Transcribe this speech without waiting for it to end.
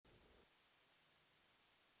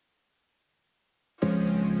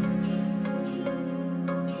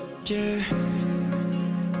Yeah,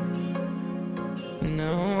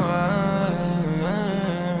 no,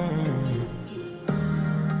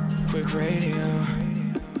 quick radio.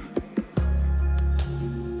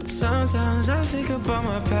 Sometimes I think about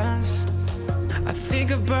my past. I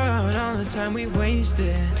think about all the time we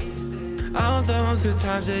wasted. All those good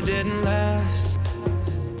times that didn't last.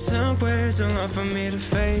 Took way too long for me to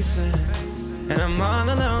face it. And I'm all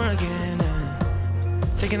alone again.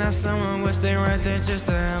 Thinking that someone would stay right there just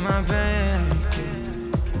to have my back.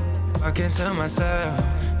 I can tell myself,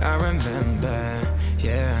 I remember,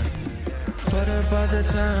 yeah. But about the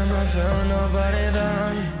time I felt nobody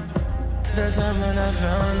loved me, the time when I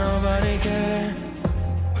felt nobody cared,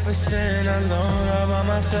 was sitting alone all by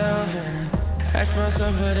myself, and I asked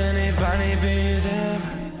myself, would anybody be there?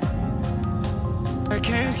 I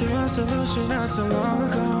came to a solution not too long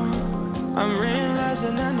ago. I'm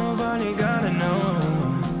realizing that nobody gotta know.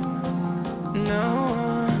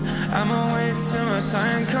 No, I'ma wait till my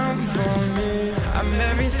time come for me. I'm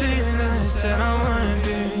everything that they said I wanna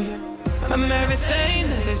be. I'm everything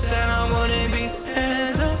that they said I wanna be.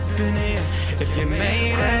 Hands up in the air if you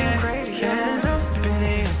made it. Hands up in the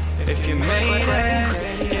air if you made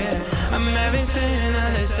it. Yeah, I'm everything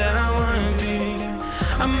that they said I wanna be.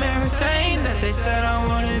 I'm everything that they said I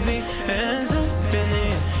wanna be. Hands up in the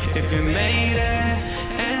air if you made it.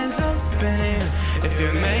 Hands up in the air if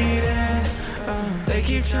you made it. They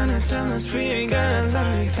keep trying to tell us we ain't gotta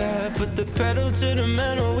like that. Put the pedal to the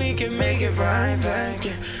metal, we can make it right back.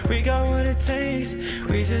 Yeah, we got what it takes,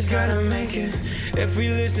 we just gotta make it. If we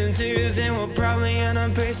listen to you, then we'll probably end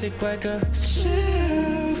up basic like a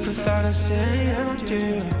ship without a sail.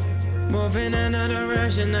 Yeah, moving in a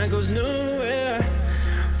direction that goes nowhere.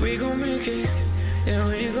 We gon' make it, yeah,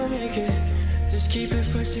 we gon' make it. Just keep it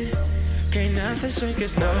pushing, can't nothing shake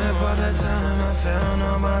us. No, by the time I felt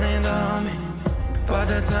nobody love me, by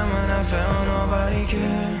the time when I felt nobody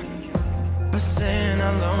cared, was sitting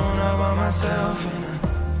alone all by myself, and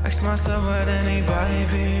I asked myself, would anybody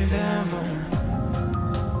be there? But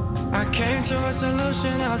I came to a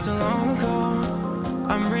solution not too long ago.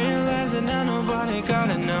 I'm realizing that nobody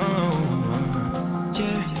gotta know.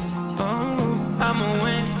 Yeah, oh, I'ma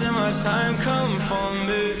wait till my time come for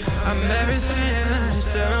me. I'm everything that they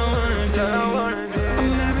said I wanna be.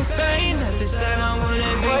 I'm everything that they said I wanna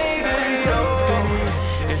be. Hands up in it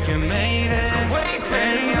if you made it.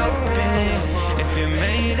 Hands up in it if you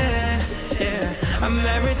made it. Yeah, I'm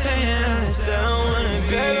everything that they said I wanna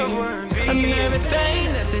be. I'm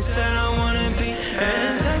everything that they said I wanna be.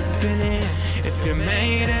 Hands up in it if you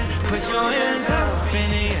made it. Put your hands up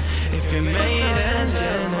in it if you made it.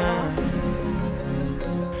 Jenna.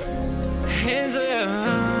 Hands up,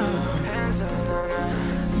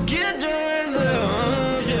 get your hands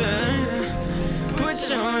up, yeah. Put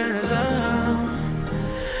your hands up,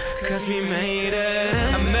 'cause we made it.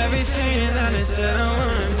 I'm everything that they said I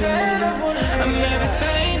wanna be. I'm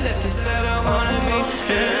everything that they said I wanna be.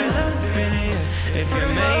 Hands up in it if you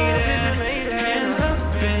made it. Hands up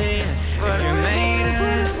in it if you made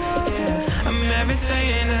it. Yeah, I'm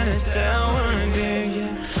everything that they said I wanna be.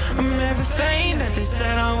 Yeah, I'm everything that they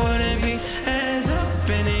said I wanna be. Hands up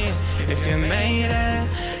in it if you made it.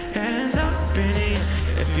 Hands up in it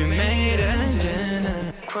if you made it.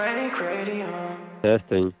 Jenna. Quake radio.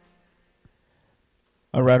 Testing.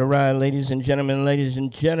 All right, ladies and gentlemen,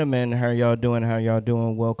 how y'all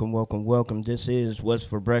doing? Welcome. This is What's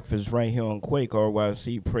for Breakfast right here on Quake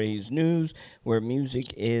RYC Praise News, where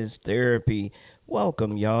music is therapy.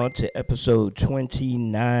 Welcome, y'all, to episode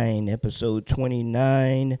 29.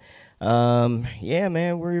 Yeah,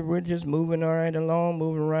 man, we're just moving right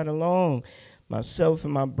along. Myself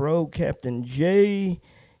and my bro, Captain J,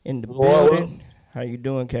 in the building. How you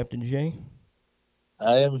doing, Captain J?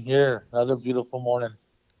 I am here. Another beautiful morning.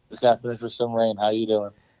 Just got finished with some rain. How you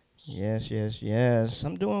doing? Yes.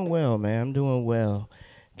 I'm doing well, man. I'm doing well.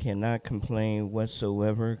 Cannot complain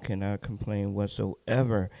whatsoever.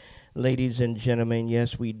 Ladies and gentlemen,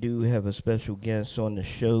 yes, we do have a special guest on the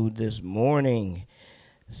show this morning.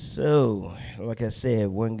 So, like I said,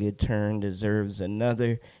 one good turn deserves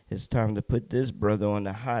another. It's time to put this brother on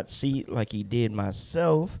the hot seat like he did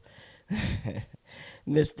myself.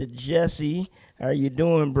 Mr. Jesse, how you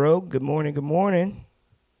doing, bro? Good morning. Good morning.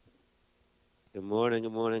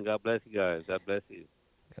 God bless you guys. God bless you.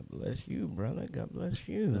 God bless you, brother. God bless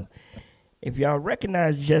you. If y'all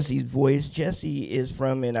recognize Jesse's voice, Jesse is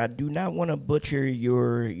from, and I do not want to butcher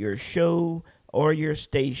your show or your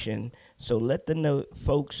station, so let the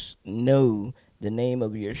folks know the name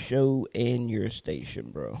of your show and your station,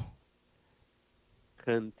 bro.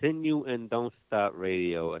 continue and don't stop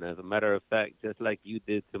radio. And as a matter of fact, just like you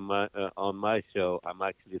did to my on my show, I'm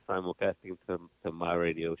actually simulcasting to my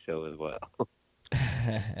radio show as well.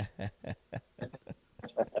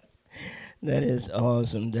 That is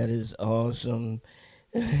awesome. That is awesome.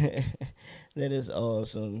 That is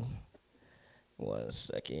awesome. 1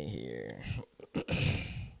 second here.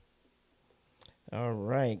 All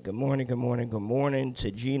right. Good morning. Good morning. Good morning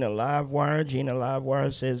to Gina Livewire. Gina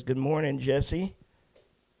Livewire says, "Good morning, Jesse."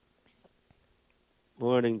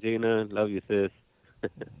 Morning, Gina. Love you, sis.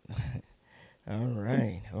 All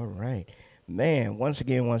right. All right. Man, once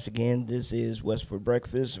again, this is What's for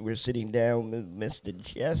Breakfast. We're sitting down with Mr.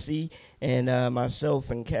 Jesse and myself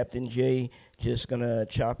and Captain J just going to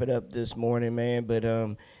chop it up this morning, man. But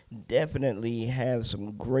definitely have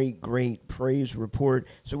some great praise report.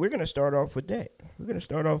 So we're going to start off with that. We're going to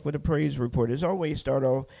start off with a praise report. It's always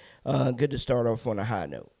good to start off on a high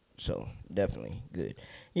note. So definitely good.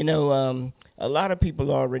 You know, a lot of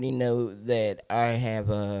people already know that I have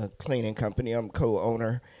a cleaning company. I'm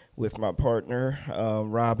co-owner with my partner,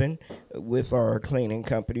 Robin, with our cleaning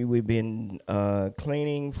company. We've been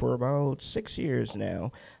cleaning for about 6 years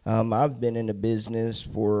now. I've been in the business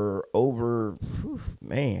for over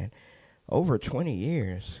 20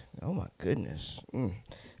 years. Oh, my goodness.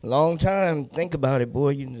 Long time. Think about it,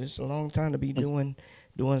 boy. It's a long time to be doing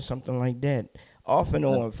something like that. Off and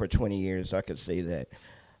on for 20 years, I could say that.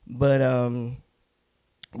 But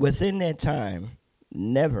within that time,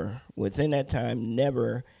 never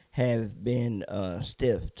have been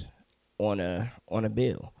stiffed on a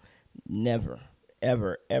bill. Never,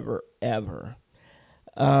 ever.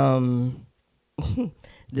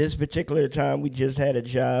 This particular time, we just had a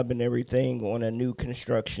job and everything on a new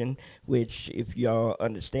construction, which, if y'all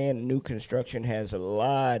understand, new construction has a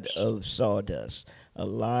lot of sawdust,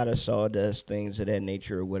 things of that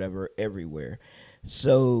nature or whatever, everywhere.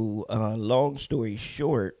 So, long story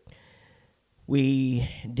short, we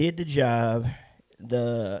did the job.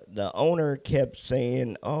 The owner kept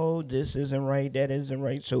saying, "Oh, this isn't right, that isn't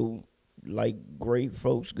right." So, like great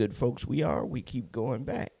folks, good folks we keep going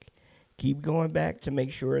back. Keep going back to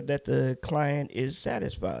make sure that the client is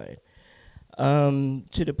satisfied. To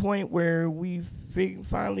the point where we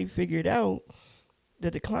finally figured out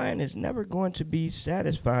that the client is never going to be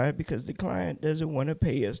satisfied because the client doesn't want to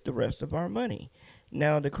pay us the rest of our money.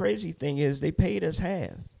 Now, the crazy thing is they paid us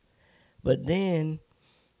half, but then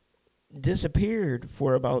disappeared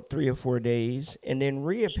for about 3 or 4 days and then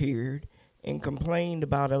reappeared and complained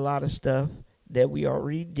about a lot of stuff that we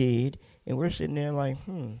already did. And we're sitting there like,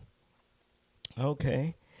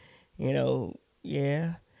 okay,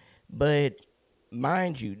 yeah. But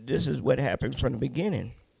mind you, this is what happened from the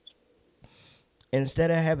beginning.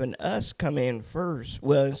 Instead of having us come in first,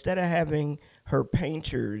 instead of having her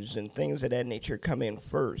painters and things of that nature come in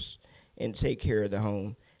first and take care of the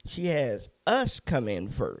home, she has us come in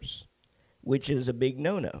first, which is a big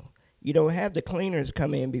no-no. You don't have the cleaners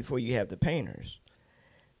come in before you have the painters.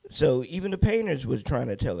 So even the painters was trying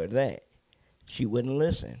to tell her that. She wouldn't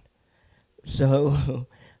listen. So,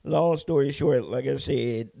 long story short, like I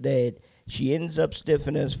said, that she ends up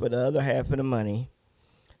stiffing us for the other half of the money.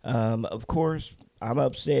 Of course, I'm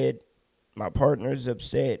upset. My partner's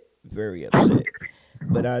upset, very upset.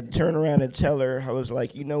 But I turn around and tell her, I was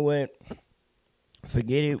like, you know what?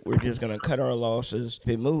 Forget it. We're just going to cut our losses,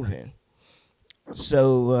 be moving.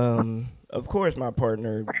 So, of course, my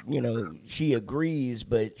partner, she agrees,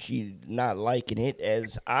 but she's not liking it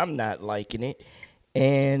as I'm not liking it.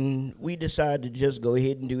 And we decided to just go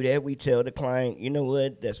ahead and do that. We tell the client, you know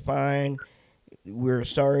what, that's fine. We're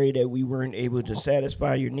sorry that we weren't able to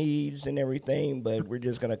satisfy your needs and everything, but we're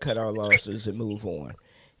just going to cut our losses and move on.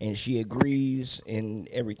 And she agrees, and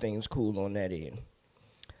everything's cool on that end.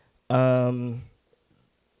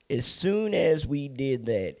 As soon as we did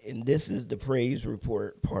that, and this is the praise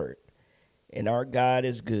report part, and our God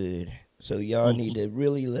is good, so y'all need to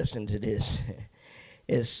really listen to this.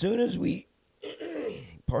 As soon as we...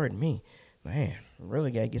 Pardon me, man, I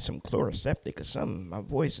really got to get some chloroseptic or something. My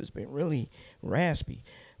voice has been really raspy.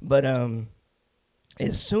 But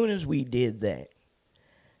as soon as we did that,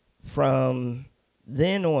 from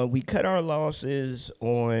then on, we cut our losses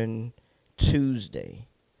on Tuesday.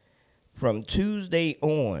 From Tuesday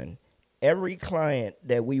on, every client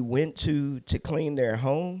that we went to clean their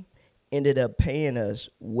home ended up paying us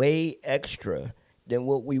way extra than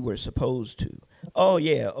what we were supposed to. Oh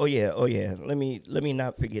yeah. Let me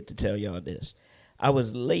not forget to tell y'all this. I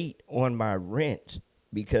was late on my rent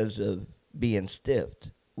because of being stiffed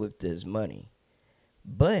with this money.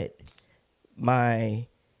 But my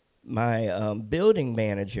building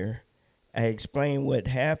manager I explained what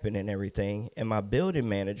happened and everything, and my building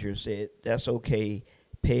manager said, "That's okay.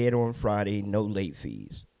 Pay it on Friday, no late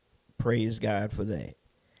fees." Praise God for that.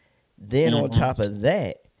 Then on Mm-hmm. top of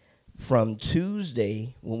that, from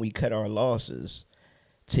Tuesday when we cut our losses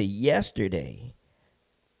to yesterday,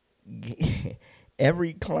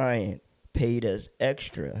 every client paid us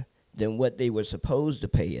extra than what they were supposed to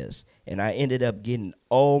pay us, and I ended up getting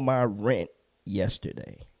all my rent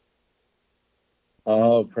yesterday.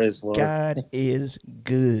 Oh, praise the Lord. God is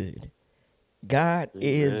good. God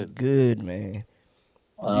is Amen. good, man.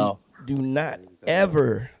 Do Wow. do not Praise God.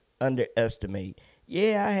 ever underestimate.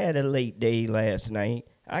 Yeah, I had a late day last night.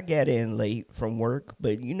 I got in late from work,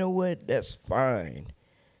 but you know what? That's fine.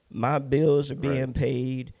 My bills are Right. being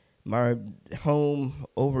paid. My home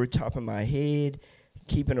over top of my head,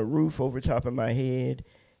 keeping a roof over top of my head.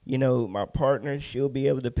 You know, my partner, she'll be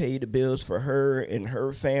able to pay the bills for her and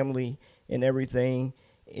her family and everything.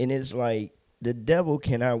 And it's like the devil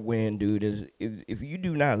cannot win, dude. If you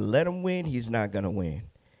do not let him win, he's not going to win.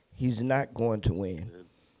 He's not going to win. Amen.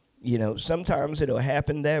 You know, sometimes it'll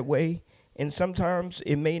happen that way, and sometimes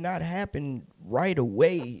it may not happen right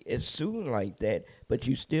away as soon like that, but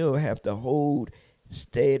you still have to hold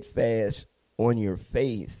steadfast on your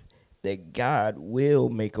faith that God will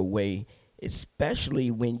make a way,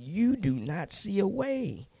 especially when you do not see a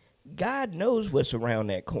way. God knows what's around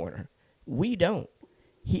that corner. We don't.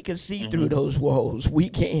 He can see through Mm-hmm. those walls. We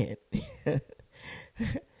can't.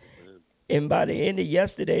 Amen. And by the end of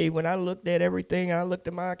yesterday, when I looked at everything, I looked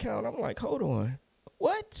at my account. I'm like, hold on,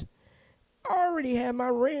 what? I already had my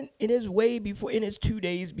rent, and it's way before, and it's 2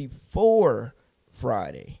 days before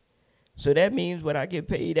Friday. So that means when I get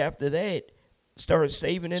paid after that, start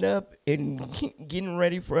saving it up and getting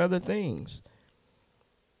ready for other things.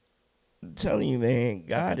 I'm telling you, man,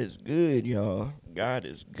 God is good, y'all. God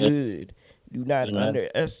is good. Do not Amen.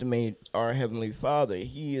 underestimate our Heavenly Father.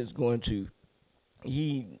 He is going to,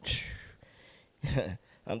 he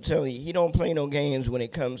I'm telling you, he don't play no games when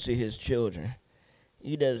it comes to his children.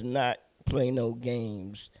 He does not play no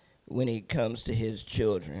games when it comes to his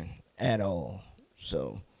children at all.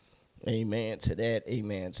 So, amen to that.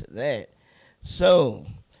 Amen to that. So,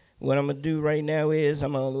 what I'm gonna do right now is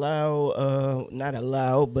I'm gonna allow, not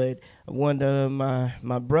allow, but I want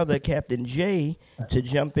my brother Captain J to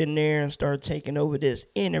jump in there and start taking over this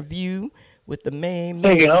interview with the main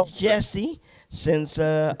Take it man out. Jesse. Since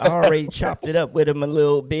I already chopped it up with him a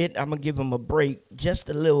little bit, I'm gonna give him a break, just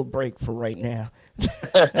a little break for right now.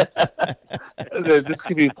 This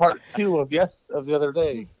could be part two of yes of the other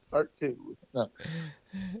day. Part two. No.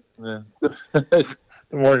 Yeah. Good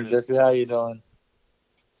morning, Jesse. How you doing?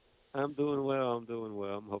 I'm doing well. I'm doing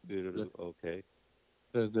well. I'm hope you're Good, okay.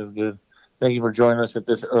 good, good, good. Thank you for joining us at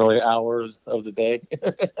this early hours of the day.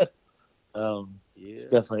 It's Yeah.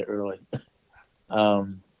 definitely early.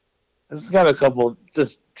 Um, this has got a couple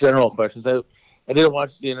just general questions. I did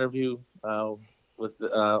watch the interview with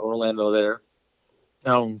Orlando there.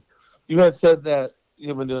 Um, you had said that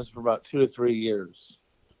you've been doing this for about 2 to 3 years.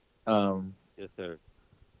 Um, Yes, sir.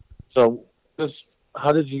 so just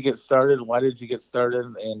how did you get started? Why did you get started?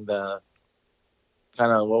 And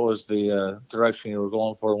kind of what was the direction you were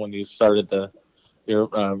going for when you started your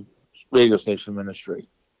radio station ministry?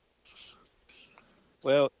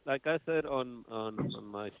 Well, like I said on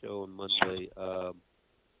my show on Monday, I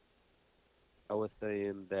was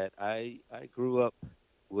saying that I grew up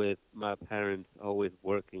with my parents always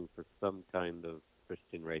working for some kind of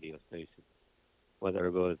Christian radio station, whether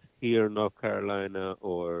it was here in North Carolina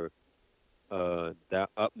or down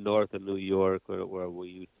up north of New York, where we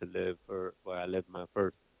used to live, or where I lived my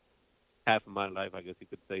first half of my life, I guess you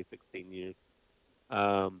could say 16 years.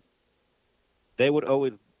 Um, they would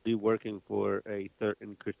always be working for a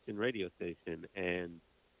certain Christian radio station, and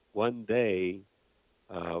one day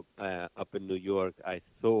up in New York, I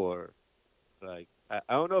saw like I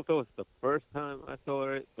don't know if it was the first time I saw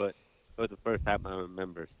it, but it was the first time I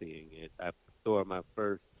remember seeing it. I saw my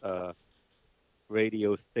first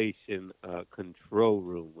radio station control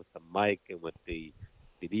room with the mic and with the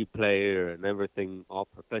CD player and everything, all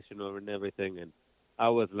professional and everything. And I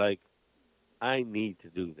was like, I need to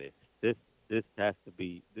do this. This this has to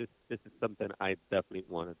be this is something I definitely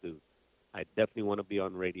want to do. I definitely want to be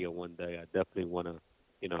on radio one day. I definitely want to,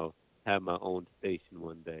 you know, have my own station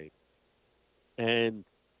one day. And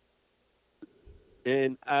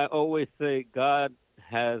I always say God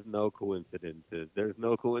has no coincidences. There's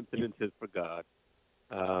no coincidences for God.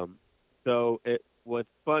 Um, what's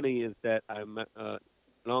funny is that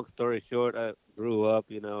long story short, I grew up,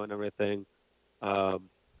 and everything. Um,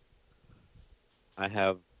 I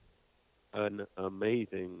have an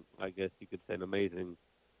amazing, I guess you could say, an amazing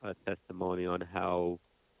a testimony on how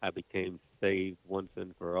I became saved once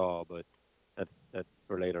and for all, but that's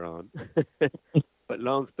for later on. But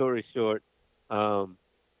long story short, um,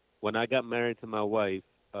 when I got married to my wife,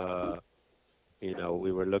 uh,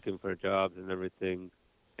 we were looking for jobs and everything,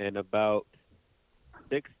 and about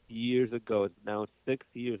 6 years ago, it's now 6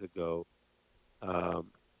 years ago, um,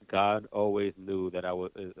 God always knew that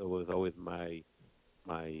it was always my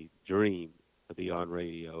dream to be on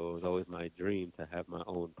radio. It was always my dream to have my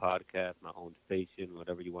own podcast, my own station,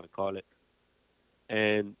 whatever you want to call it.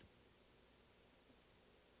 And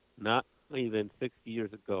not even 6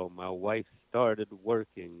 years ago, my wife started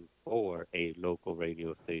working for a local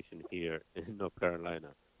radio station here in North Carolina.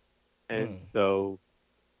 And Mm. so,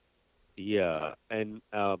 yeah. And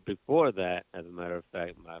before that, as a matter of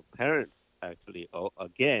fact, my parents actually,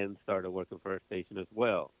 again, started working for a station as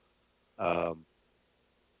well. Um,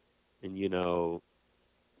 and,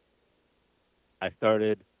 I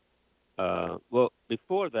started. Well,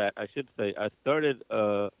 before that, I should say I started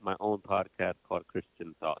my own podcast called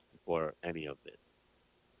Christian Thoughts before any of this.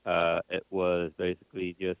 It was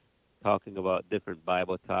basically just talking about different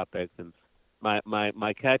Bible topics, and my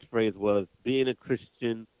catchphrase was being a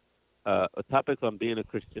Christian, topics on being a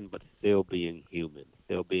Christian, but still being human,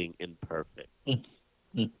 still being imperfect.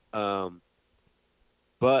 Um,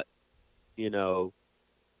 but you know,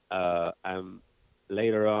 I'm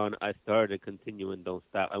later on I started continuing Don't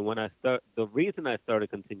Stop, and the reason I started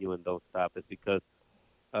continuing Don't Stop is because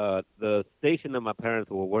the station that my parents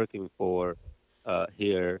were working for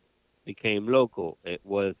here became local. It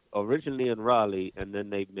was originally in Raleigh, and then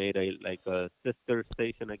they made a sister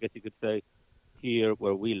station, I guess you could say, here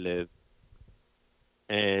where we live.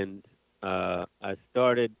 And I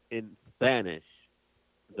started in Spanish,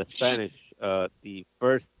 the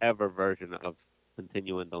first ever version of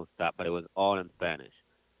Continuing Don't Stop, but it was all in Spanish.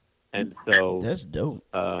 And so, That's dope.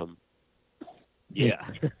 um, yeah.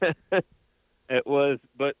 It was,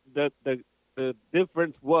 but the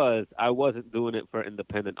difference was I wasn't doing it for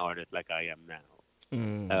independent artists like I am now.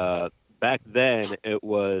 Mm. Back then, it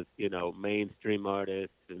was mainstream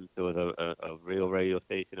artists, and it was a real radio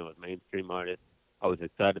station. It was mainstream artists. I was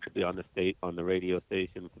excited to be on the radio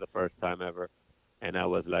station for the first time ever, and I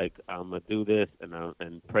was like, I'm gonna do this,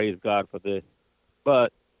 and praise God for this.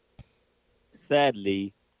 But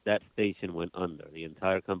sadly, that station went under. The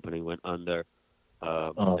entire company went under,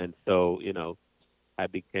 Oh, and so I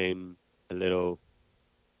became a little,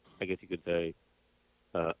 I guess you could say,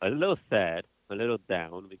 a little sad, a little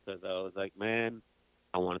down because I was like, man,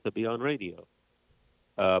 I wanted to be on radio.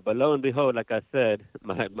 But lo and behold, like I said,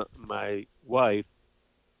 my wife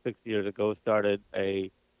 6 years ago started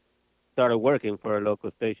working for a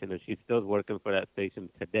local station, and she's still working for that station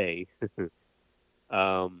today.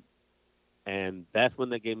 um, and that's when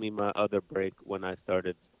they gave me my other break when I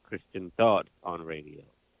started Christian Thoughts on radio.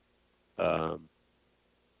 Um,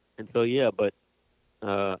 and so yeah, but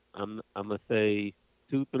I'm gonna say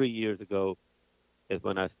 2 3 years ago is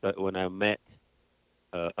when I met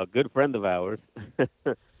a good friend of ours,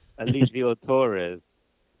 Alicio Torres,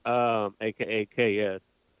 aka KS.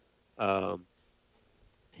 Um,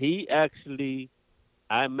 he actually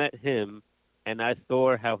I met him and I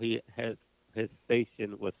saw how he has his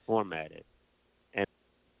station was formatted,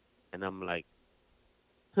 and I'm like,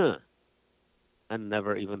 huh, I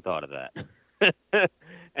never even thought of that.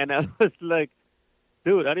 And I was like,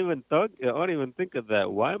 dude, I don't even think of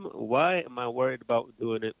that. Why am I worried about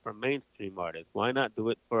doing it for mainstream artists? Why not do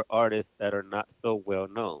it for artists that are not so well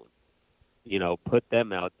known? Put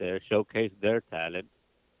them out there, showcase their talent.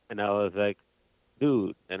 And I was like,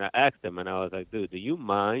 dude, and I asked him, and I was like, dude, do you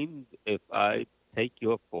mind if I take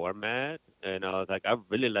your format? And I was like, I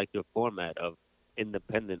really like your format of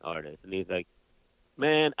independent artists. And he's like,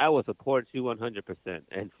 man, I will support you 100%.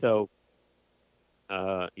 And so,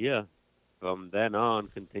 yeah, from then on,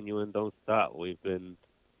 continuing don't stop.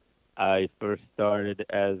 I first started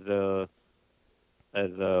as a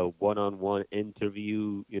one-on-one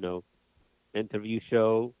interview, interview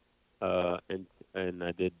show, and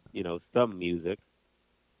I did, some music,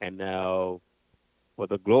 and now for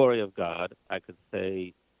the glory of God, I could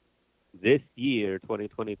say this year,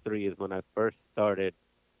 2023, is when I first started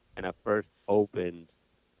and I first opened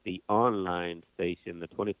the online station, the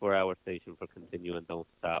 24-hour station for Continue and Don't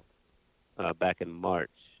Stop, back in March,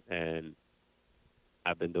 and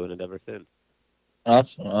I've been doing it ever since.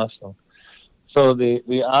 awesome, awesome. So the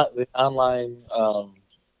online,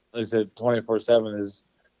 like I said, 24/7 is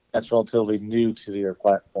that's relatively new to your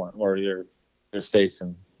platform or your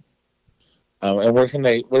station. And where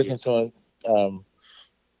Yeah. can someone um,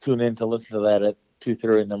 tune in to listen to that at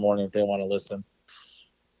 2:30 in the morning if they want to listen?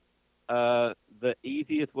 Uh, the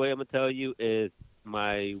easiest way I'm gonna tell you is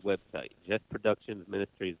my website,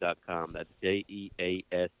 justproductionsministries.com. That's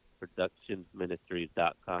JEAS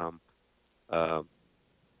productionsministries.com. Um,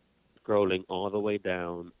 Scrolling all the way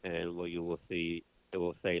down, and what you will see, it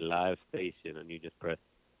will say live station, and you just press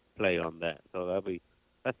play on that. So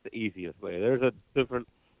that's the easiest way. There's a different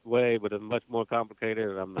way, but it's much more complicated,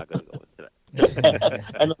 and I'm not gonna go into that.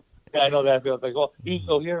 I know, yeah, I know that feels like, well, you can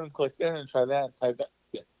go here and click there and try that and type that.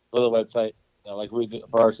 Yes. Go to the website. Like we do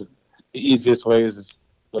for ours, the easiest way is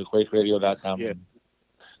go to quakeradio.com Yeah. and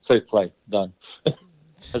click play. Done.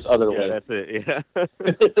 There's other Yeah, ways. that's it. Yeah.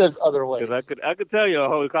 There's other ways. Because I could tell you a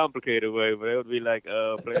whole complicated way, but it would be like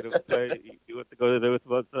play. You have to go to this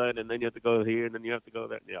website, and then you have to go here, and then you have to go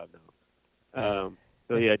there. Yeah, no.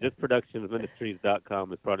 So yeah, just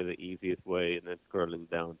productionsministries.com is probably the easiest way, and then scrolling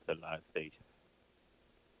down to live station.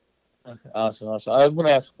 Okay, awesome. I'm going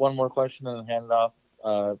to ask one more question and then hand it off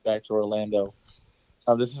back to Orlando.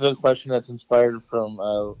 This is a question that's inspired from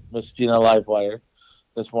Miss Gina Livewire.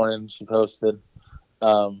 This morning she posted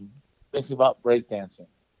basically about breakdancing.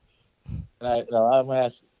 And I'm going to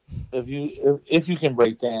ask if you can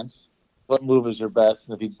breakdance, what move is your best?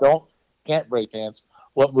 And if you can't breakdance,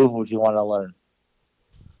 what move would you want to learn?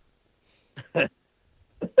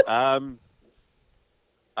 I'm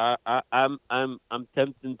I'm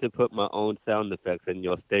tempted to put my own sound effects in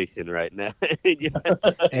your station right now. Hey,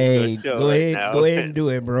 Your show go right ahead, now. go ahead and do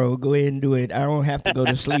it, bro. Go ahead and do it. I don't have to go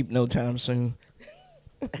to sleep no time soon.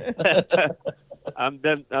 I'm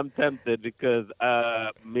tempted because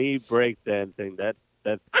me breakdancing that's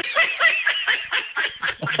that's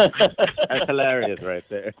hilarious right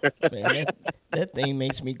there. Man, that thing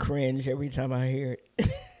makes me cringe every time I hear it.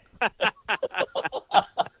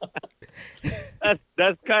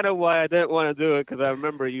 That's kind of why I didn't want to do it, because I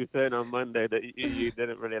remember you saying on Monday that you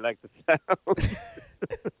didn't really like the sound.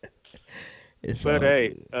 It's But all hey,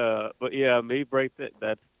 good. but yeah, me break that.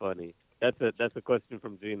 That's funny. That's a question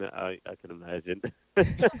from Gina. I can imagine.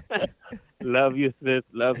 Love you, sis.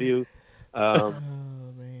 Love you. Oh Um,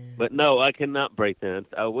 man. but no, I cannot break dance.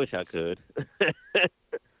 I wish I could.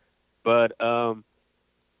 But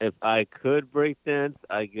if I could break dance,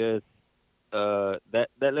 I guess that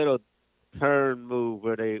little turn move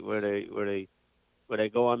where they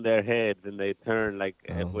go on their heads and they turn like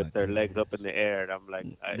Oh with my their legs goodness. up in the air. And I'm like,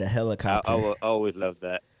 The I helicopter. will always love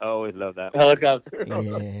that. I always love that move. Helicopter.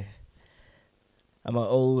 Yeah. I'm a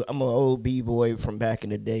old B boy from back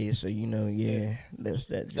in the day, so yeah, that's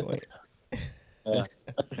that joint. Yeah.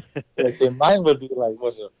 Yeah, see, mine would be like,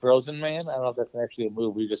 was it a Frozen Man? I don't know if that's actually a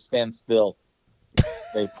move. We just stand still.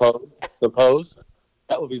 They pose. The pose.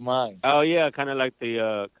 That would be mine. Oh yeah, kind of like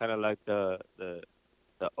the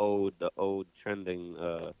old trending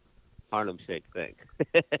Harlem Shake thing.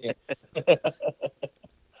 Yeah.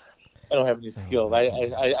 I don't have any Oh skills. my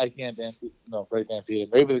I can't dance. No, break dance either.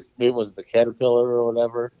 Maybe it was the caterpillar or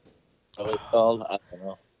whatever. What it's called. I don't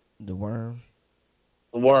know. The worm.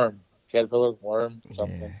 The worm. Caterpillar, worm, Yeah.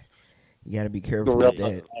 something. You gotta be careful Yeah, Gorilla.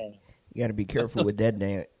 with yeah. that. You gotta be careful with that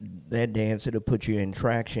dance. That dance, it'll put you in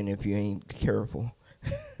traction if you ain't careful.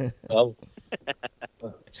 Oh.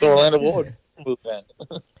 So Orlando, what would your move then?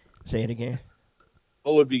 Say it again.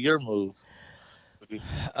 What would be your move?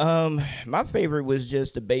 My favorite was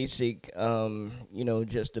just the basic,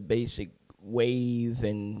 just the basic wave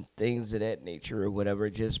and things of that nature or whatever.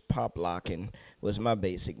 Just pop locking was my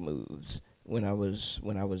basic moves when I was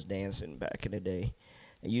dancing back in the day.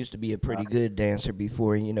 I used to be a pretty good dancer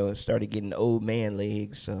before, started getting old man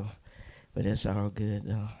legs. So, but it's all good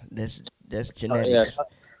though. That's Yeah. genetics.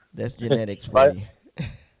 That's genetics If for I you.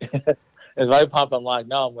 if I pop unlock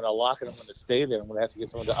now, I'm gonna lock it. I'm gonna stay there. I'm gonna have to get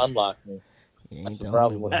someone to unlock me. You That's ain't the the only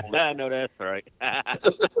problem with one. I know that's right.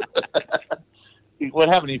 what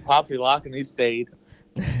happened. He popped the lock and he stayed.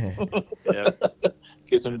 Yeah,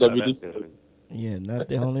 Get some I know that WD. feeling. Yeah, not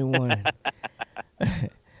the only one.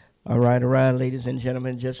 All right, ladies and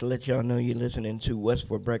gentlemen. Just to let y'all know, you're listening to What's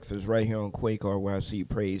for Breakfast right here on Quake RYC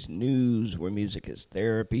Praise News, where music is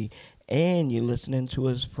therapy, and you're listening to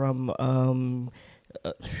us from man, I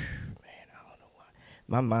don't know why.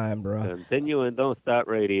 My mind, bro. Continue and don't stop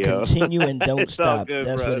radio. Continue and don't It's all stop. good,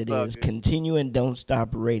 That's bro. what It's it all is. good. Continue and don't stop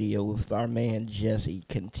radio with our man Jesse.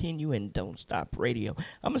 Continue and don't stop radio.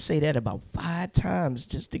 I'm gonna say that about 5 times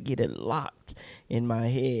just to get it locked in my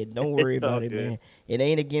head. Don't It's worry all about it, good. man. It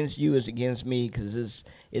ain't against you. It's against me because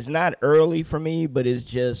it's not early for me, but it's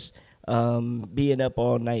just being up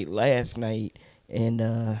all night last night and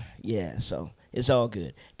yeah. So It's all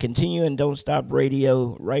good. Continue and Don't Stop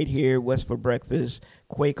Radio right here, West for Breakfast,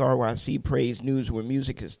 Quake RYC Praise News, where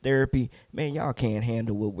music is therapy. Man, y'all can't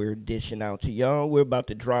handle what we're dishing out to y'all. We're about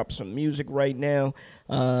to drop some music right now.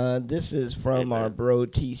 This is from our bro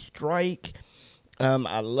T Strike.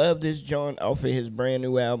 I love this joint off of his brand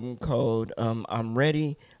new album called I'm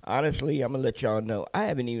Ready. Honestly, I'm going to let y'all know, I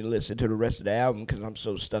haven't even listened to the rest of the album because I'm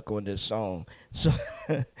so stuck on this song.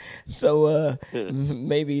 So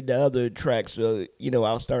maybe the other tracks,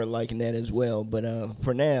 I'll start liking that as well. But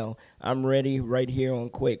for now, I'm ready right here on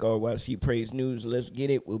Quake RYC Praise News. Let's get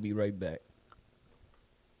it. We'll be right back.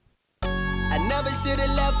 I never should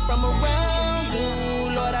have left from around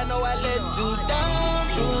you. Lord, I know I let you down.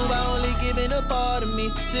 True, I only given a part of me.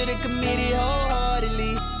 Should have committed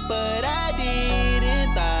wholeheartedly, but I didn't.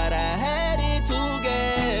 Thought I had it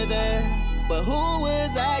together, but who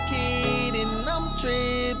was I kidding? I'm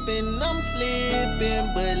tripping, I'm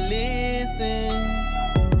slipping, but listen.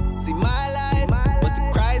 See, my life was the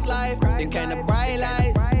Christ life, then came the bright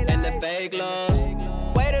lights and the fake love.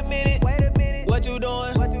 Wait a minute, what you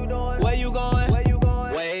doing? Where you going?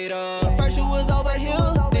 Wait up. First you was over here,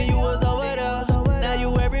 then you was over there. Now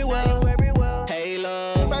you everywhere. Hey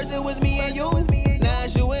love. First it was me and you, now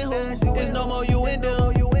it's you and who? It's no more you and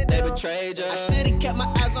them. They betrayed you. I should've kept my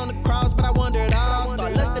eyes on the cross, but I wandered off.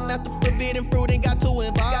 Start lusting after forbidden fruit and got too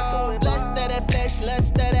involved. Lust of that flesh,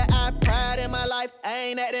 lust of that eye. Pride in my life, I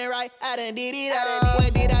ain't acting right. I done did it all.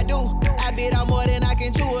 What did I do? I bit out more than I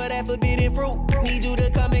can chew of that forbidden fruit. Need you to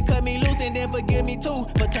come and cut me loose and then forgive me too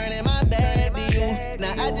for turning my back to you.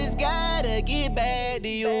 Now I just gotta get back to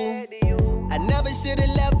you. I never should've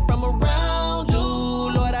left from around you.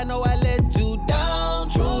 Lord, I know I let you down.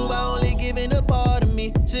 True, I only given a part of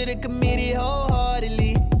me. Should've committed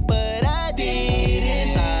wholeheartedly, but I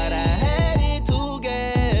didn't. Thought I had it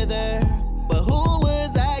together, but who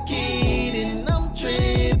was I kidding? I'm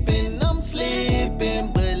tripping, I'm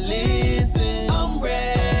slipping, but listen, I'm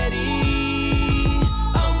ready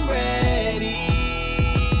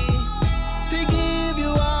to give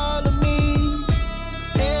you all of me,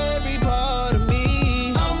 every part of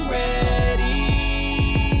me. I'm ready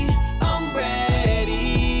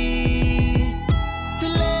to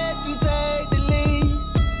let you take the lead.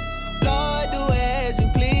 Lord, do as you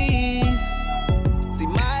please. See,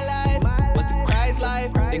 my life was the Christ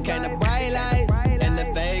life, then came the bright lights and the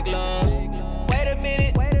fake love. Wait a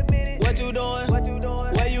minute, what you doing?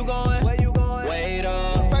 Where you going? Wait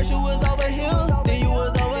up. First you was over here, then you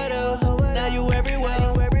was over there. Now you everywhere.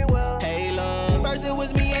 Hey love. First it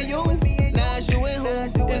was me and you, now it's you and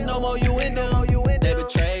who? It's no more you and them. They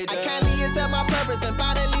betrayed you. I kindly accept my purpose and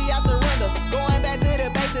finally I surrender. Going back to the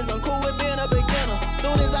basics, I'm cool with being a beginner.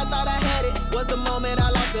 Soon as I thought I had it, was the moment I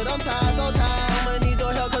lost it. I'm tired, so tired. I'ma need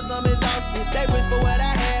your help cause I'm exhausted. They wish for what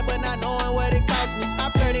I had, but not knowing what it cost me. I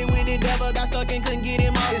flirted with the devil, got stuck and couldn't get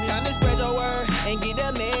him off. It's time to spread your word and get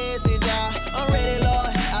the message out. I'm ready,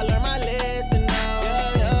 Lord, I learned my lesson now.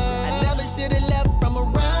 I never should've left from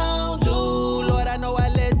around you. Lord, I know I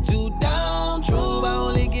let you down. True, I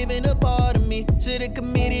only given a part of me. Should've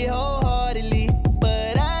committed wholeheartedly,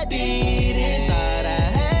 but I didn't. Thought I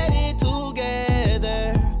had it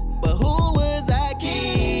together, but who was I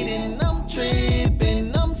kidding? I'm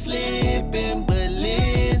tripping, I'm slipping, but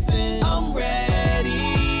listen, I'm ready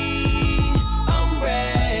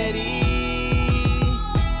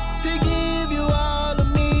to give you all of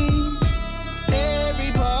me,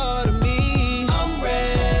 every part of me. I'm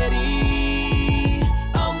ready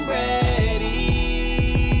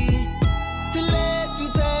to let you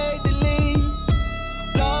take the lead.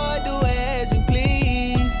 Lord, do as you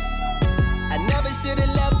please. I never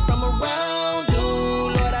should've left from around you.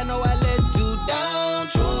 Lord, I know I let you down.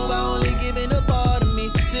 True, I only given a part of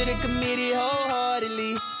me. Should've committed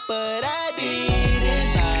wholeheartedly, but I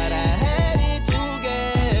didn't. Thought I had it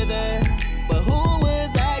together, but who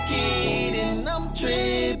was I kidding? I'm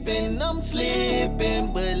tripping, I'm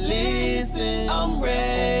slipping, but listen, I'm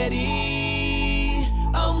ready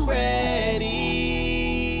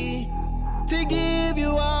to give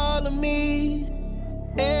you all of me,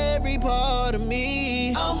 every part of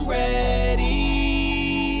me. I'm ready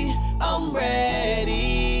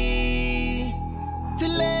to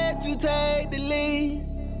let you take the lead.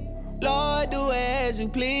 Lord, do as you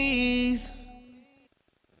please.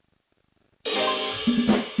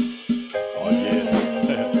 Oh yeah.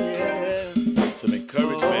 Some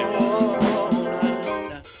encouragement.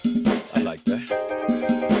 I like that.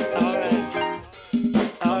 Let's go.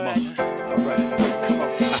 Come on. All right. Come on.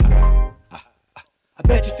 I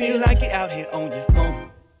bet you feel like you're out here on your own.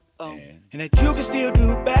 And that you can still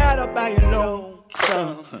do battle by your lonesome.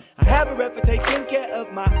 some. I have a rep for taking care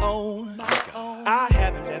of my own. I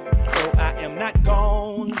haven't left, no, I am not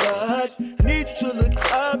gone. But I need you to look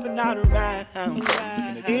up and not around.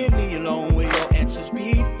 Leave me alone where your answers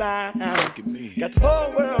be found. Got the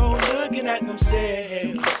whole world looking at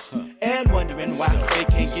themselves and wondering why they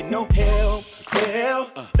can't get no help. Well,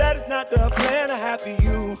 that is not the plan I have for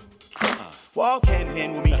you. Walk hand in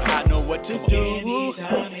hand with me, I know what to do.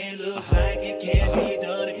 Anytime it looks like it can't be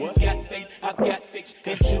done, if you've got faith, I've got fixed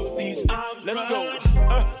into these arms. Let's go.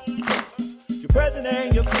 Your present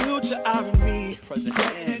and your future are in me.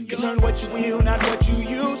 Concern what you will, not what you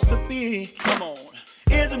used to be. Come on.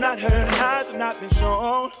 Ears have not heard, eyes have not been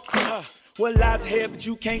shown. What lies ahead, but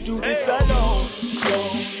you can't do this alone.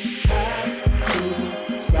 Don't have to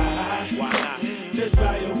cry. Why not? Just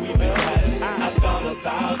dry your weeping eyes. I thought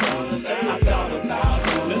about you. I thought about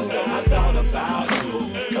you. Let's go. I thought about you.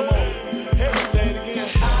 Come on. Hey, say it again.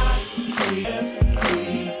 I see everything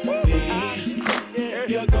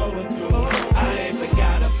you're going through. I ain't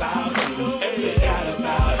forgot about you. Forgot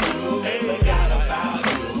about you. Forgot about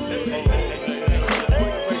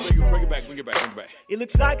you. Bring it back. It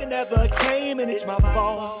looks like I never came and it's my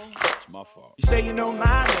fault. It's my fault. You say you know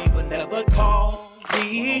my name but never call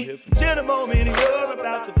me till the moment you're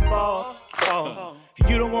about to fall.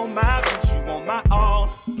 You don't want my peace, you want my all.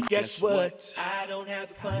 Guess what? I don't have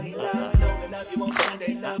a funny love. I only love you on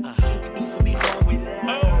Sunday love. What you can do for me when we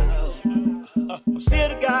love. I'm still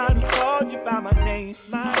the God who called you by my name.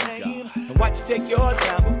 And watch you take your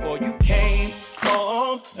time before you came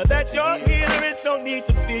on. Now that you're here, there is no need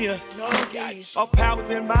to fear. All power's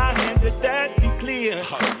in my hands, let that be clear.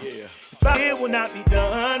 If it will not be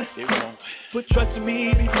done, It won't. put trust in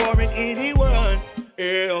me before in anyone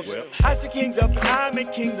else. I see kings up and I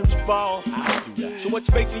make kingdoms fall. So what's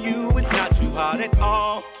facing you, it's not too hard at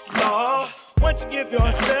all. No, once you give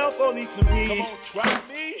yourself only to me, Come on, try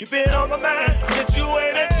me. you've been on my mind since you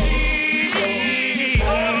wait and see.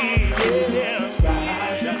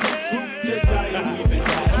 Just like you've been I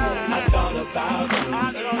thought about you. I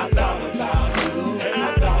thought about you. I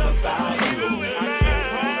thought about you.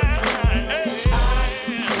 I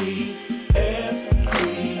see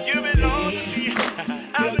everything. You belong to me.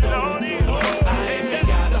 I belong to you. I ain't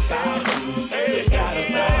forgot about you. Forgot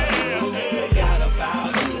about you. Forgot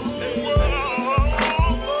about you.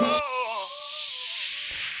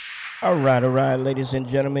 All right, ladies and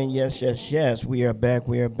gentlemen. Yes. We are back.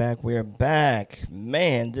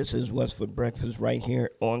 Man, this is What's for Breakfast right here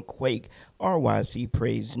on Quake, RYC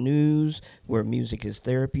Praise News, where music is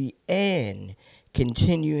therapy, and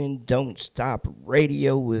continuing Don't Stop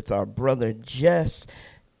Radio with our brother Jess.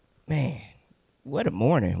 Man, what a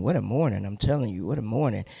morning. I'm telling you, what a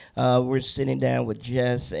morning. We're sitting down with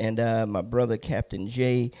Jess, and my brother Captain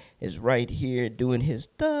J is right here doing his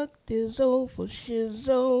Thug Dizzle for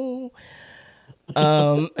Shizzo.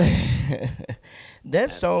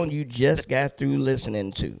 That song you just got through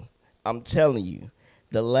listening to, I'm telling you,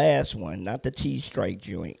 the last one, not the T-Strike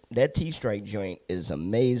joint. That T-Strike joint is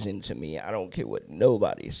amazing to me. I don't care what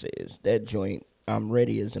nobody says. That joint, I'm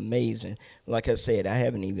Ready, is amazing. Like I said, I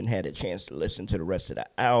haven't even had a chance to listen to the rest of the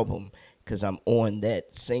album because I'm on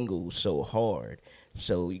that single so hard.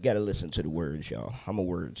 So you got to listen to the words, y'all. I'm a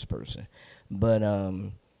words person. But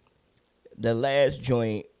the last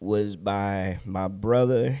joint was by my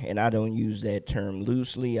brother, and I don't use that term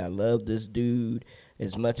loosely. I love this dude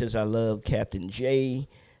as much as I love Captain J.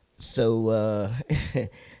 So,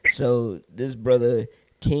 so this brother,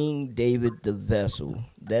 King David the Vessel,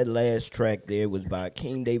 that last track there was by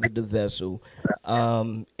King David the Vessel.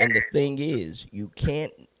 And the thing is, you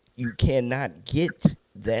cannot get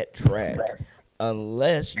that track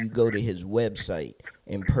unless you go to his website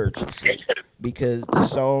and purchase it, because the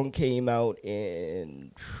song came out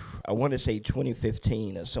in, I want to say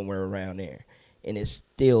 2015 or somewhere around there, and it's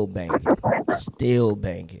still banging.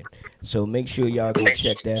 So make sure y'all go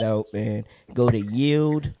check that out, man. Go to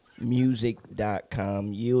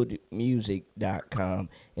yieldmusic.com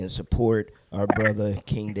and support our brother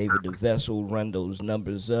King David the Vessel. Run those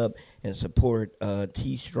numbers up and support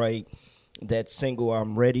T-Strike. That single,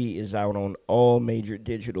 I'm Ready, is out on all major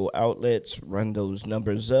digital outlets. Run those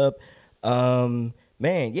numbers up. Man,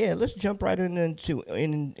 yeah, let's jump right into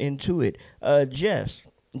it.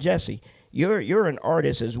 Jesse, you're an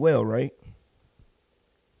artist as well, right?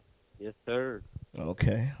 Yes, sir.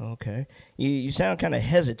 Okay. You sound kind of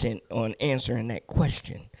hesitant on answering that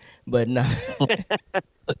question, but no.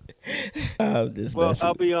 Well,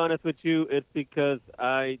 I'll be honest with you. It's because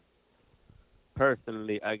I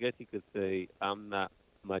personally, I guess you could say, I'm not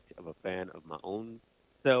much of a fan of my own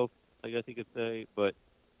self, I guess you could say. But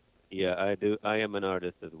yeah, I do. I am an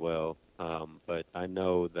artist as well. But I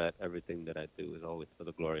know that everything that I do is always for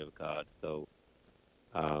the glory of God.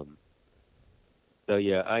 Um, so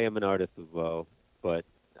yeah, I am an artist as well, but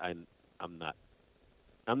I'm I'm not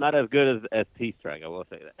I'm not as good as T Strike. I will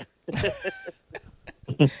say that.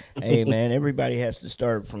 Hey man, everybody has to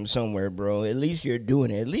start from somewhere, bro. At least you're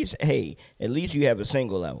doing it. At least, hey, at least you have a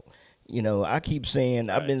single out. You know, I keep saying,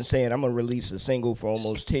 I've Right. been saying I'm gonna release a single for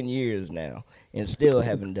almost 10 years now, and still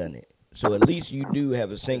haven't done it. So at least you do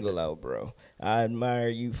have a single out, bro. I admire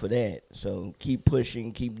you for that. So keep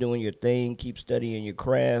pushing, keep doing your thing, keep studying your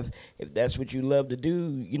craft. If that's what you love to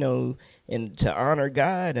do, you know, and to honor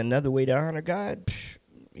God, another way to honor God,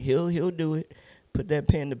 he'll do it. Put that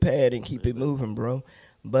pen to pad and keep it Amen. moving, bro.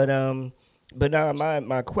 But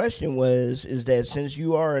my question was is that since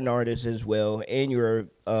you are an artist as well and you're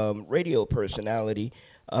a radio personality,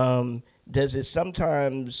 does it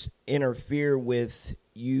sometimes interfere with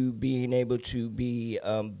you being able to be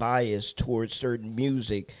biased towards certain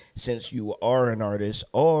music since you are an artist,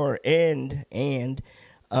 or and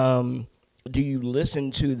um, do you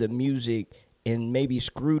listen to the music and maybe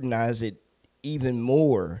scrutinize it even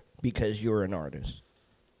more because you're an artist?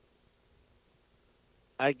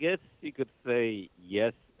 I guess you could say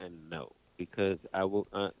yes and no because I will.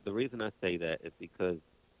 The reason I say that is because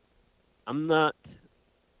I'm not.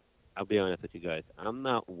 I'll be honest with you guys. I'm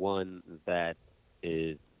not one that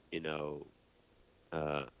is, you know,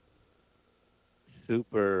 uh,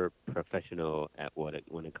 super professional at when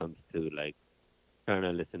it comes to like trying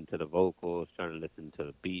to listen to the vocals, trying to listen to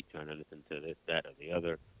the beat, trying to listen to this, that, or the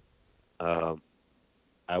other. Um,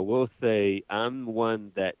 I will say I'm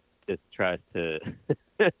one that just tries to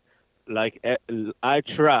like. I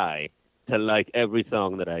try to like every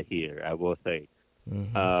song that I hear. I will say.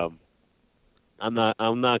 Mm-hmm. Um, I'm not.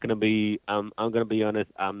 I'm not gonna be. I'm gonna be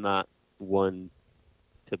honest. I'm not one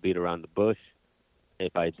to beat around the bush.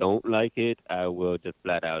 If I don't like it, I will just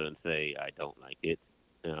flat out and say I don't like it.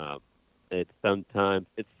 Um, it's sometimes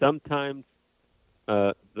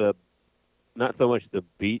the not so much the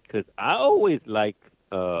beat because I always like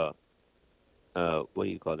uh what do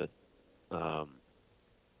you call this um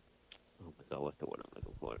oh my god, what's the word I'm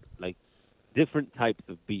looking for, like different types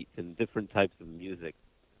of beats and different types of music.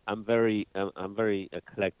 I'm very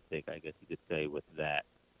eclectic, I guess you could say, with that.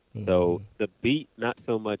 So Mm-hmm. the beat, not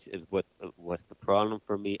so much is what's the problem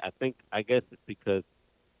for me. I guess it's because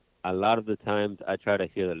a lot of the times I try to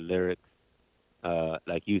hear the lyrics,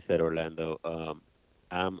 like you said, Orlando.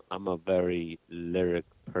 I'm a very lyric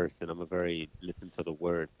person. I'm a very listen to the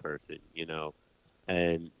word person, you know.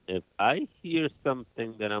 And if I hear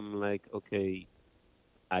something that I'm like, okay,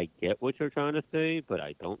 I get what you're trying to say, but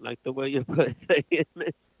I don't like the way you're saying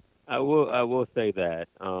it. I will say that.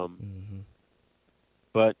 Mm-hmm.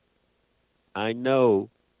 But I know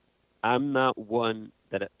I'm not one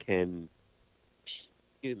that can.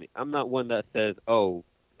 Excuse me. I'm not one that says, "Oh,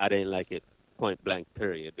 I didn't like it." Point blank.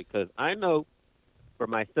 Period. Because I know for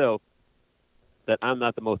myself that I'm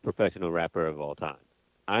not the most professional rapper of all time.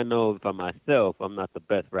 I know for myself I'm not the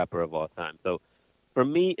best rapper of all time. So for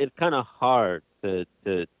me, it's kind of hard to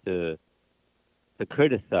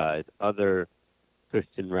criticize other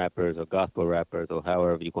Christian rappers or gospel rappers or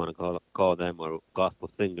however you want to call them, or gospel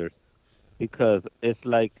singers, because it's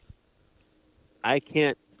like I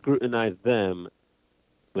can't scrutinize them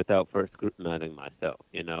without first scrutinizing myself,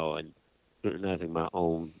 you know, and scrutinizing my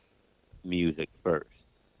own music first.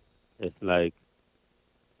 It's like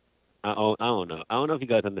I don't know. I don't know if you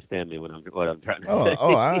guys understand me when what I'm trying to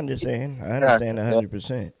Oh, I say. understand. I Yeah, understand a yeah.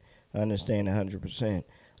 100%. I understand 100%.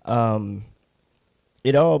 Um,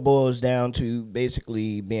 it all boils down to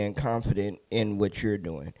basically being confident in what you're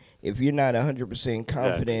doing. If you're not 100% Exactly.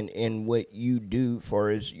 confident in what you do for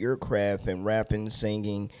as your craft and rapping,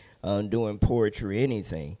 singing, doing poetry,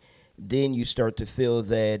 anything, then you start to feel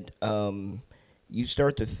that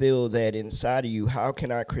inside of you. How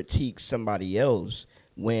can I critique somebody else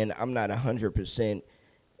when I'm not 100%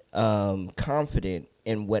 confident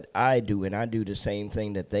in what I do, and I do the same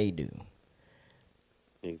thing that they do?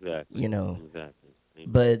 Exactly. You know, Exactly.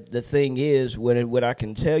 Amen. but the thing is, what I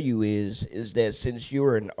can tell you is that since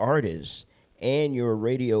you're an artist and you're a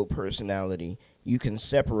radio personality, you can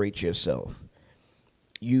separate yourself.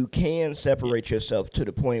 You can Yeah. separate yourself to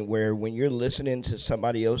the point where when you're listening to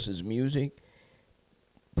somebody else's music,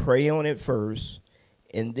 pray on it first,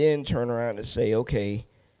 and then turn around and say, okay,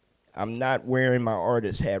 I'm not wearing my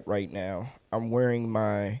artist hat right now. I'm wearing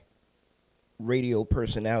my radio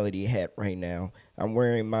personality hat right now. I'm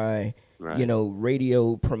wearing my, Right.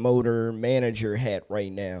 radio promoter manager hat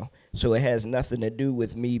right now. So it has nothing to do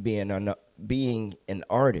with me being an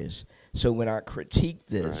artist. So when I critique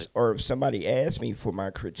this, Right. or if somebody asks me for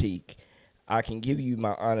my critique, I can give you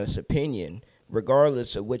my honest opinion,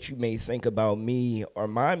 regardless of what you may think about me or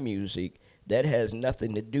my music. That has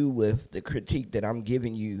nothing to do with the critique that I'm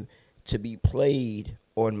giving you to be played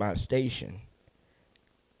on my station.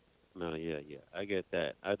 No, yeah, yeah. I get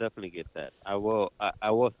that. I definitely get that. I will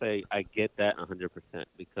say I get that 100%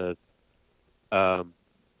 because um,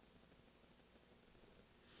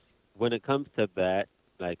 when it comes to that,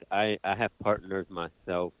 like I have partners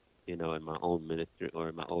myself, in my own ministry or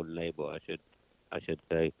in my own label, I should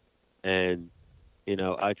say, and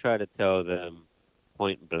I try to tell them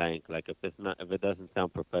point blank, like if it doesn't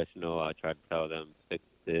sound professional, I try to tell them fix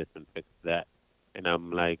this and fix that, and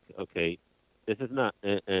I'm like, okay, this is not,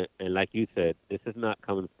 and like you said, this is not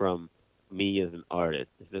coming from me as an artist.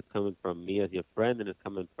 This is coming from me as your friend, and it's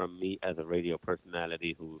coming from me as a radio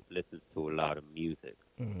personality who listens to a lot of music.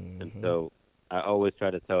 And Hmm. so I always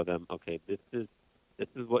try to tell them, okay, this is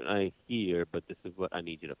what I hear, but this is what I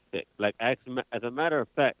need you to fix. Like, actually, as a matter of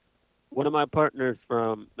fact, one of my partners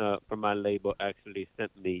from my label actually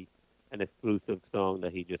sent me an exclusive song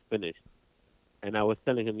that he just finished, and I was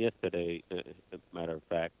telling him yesterday, as a matter of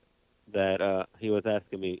fact, that he was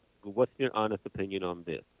asking me, "What's your honest opinion on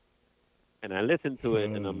this?" And I listened to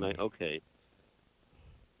it, and Hmm. I'm like, okay,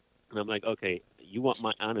 you want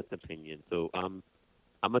my honest opinion, so I'm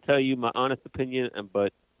gonna tell you my honest opinion,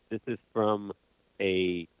 but this is from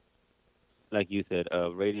a, like you said,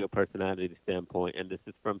 a radio personality standpoint, and this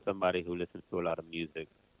is from somebody who listens to a lot of music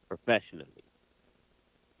professionally.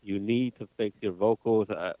 You need to fix your vocals.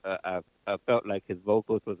 I felt like his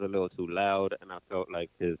vocals was a little too loud, and I felt like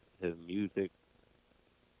his music,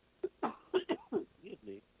 excuse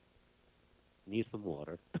me, needs some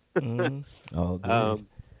water. Hmm. All good. um,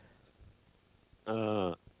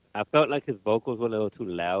 uh, I felt like his vocals were a little too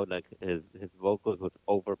loud. Like his vocals was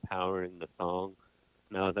overpowering the song.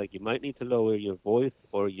 And I was like, you might need to lower your voice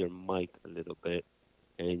or your mic a little bit,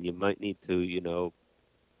 and you might need to,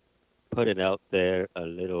 put it out there a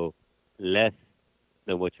little less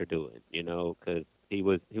than what you're doing, because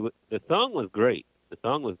the song was great, the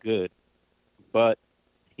song was good, but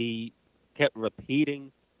he kept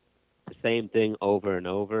repeating the same thing over and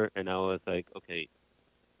over, and I was like, okay,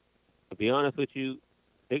 to be honest with you,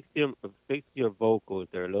 fix your vocals.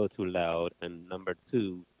 They're a little too loud, and number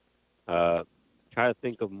two, uh, try to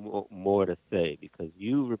think of more to say because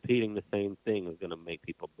you repeating the same thing is gonna make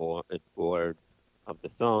people bored of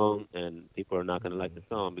the song, and people are not gonna like the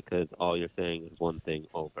song because all you're saying is one thing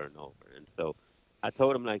over and over. And so, I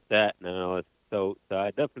told him like that. Now, so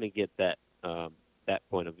I definitely get that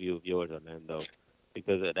point of view of yours, Orlando,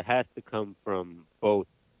 because it has to come from both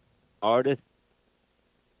artists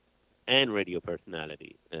and radio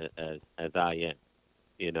personality, as I am,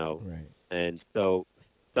 you know. Right. And so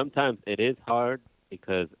sometimes it is hard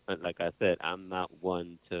because, like I said, I'm not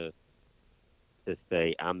one to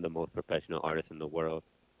say I'm the most professional artist in the world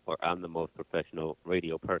or I'm the most professional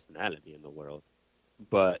radio personality in the world.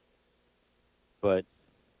 But but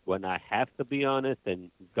when I have to be honest,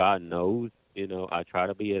 and God knows, I try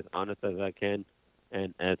to be as honest as I can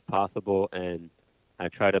and as possible, and I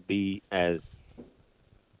try to be as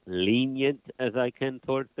lenient as I can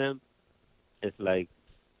towards them. It's like,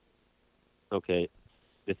 okay,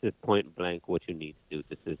 this is point blank what you need to do.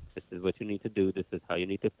 This is what you need to do. This is how you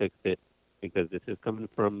need to fix it because this is coming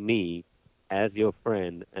from me as your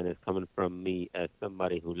friend and it's coming from me as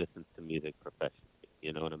somebody who listens to music professionally.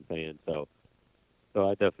 You know what I'm saying? So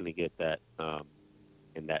I definitely get that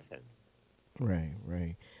in that sense. Right,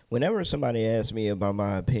 right. Whenever somebody asks me about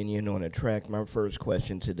my opinion on a track, my first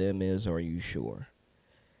question to them is, "Are you sure?"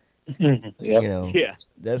 You Yep. know, Yeah.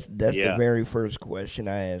 that's the Yeah. very first question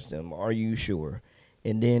I ask them. Are you sure?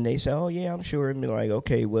 And then they say, "Oh yeah, I'm sure." And be like,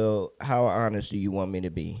 "Okay, well, how honest do you want me to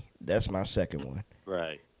be?" That's my second one.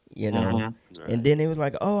 Right. You know, Hmm. and Right. then they was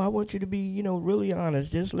like, "Oh, I want you to be, really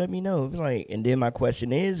honest. Just let me know." It's like, and then my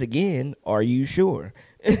question is again, "Are you sure?"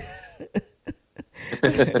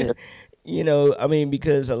 I mean,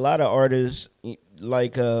 because a lot of artists,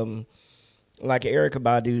 like Erica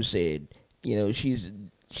Badu said,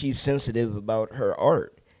 she's sensitive about her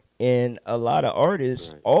art, and a lot of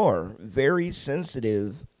artists Right. are very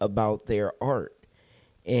sensitive about their art.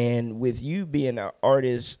 And with you being an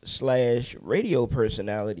artist slash radio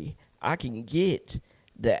personality, I can get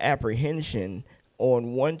the apprehension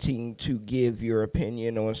on wanting to give your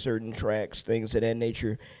opinion on certain tracks, things of that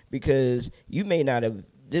nature, because you may not have,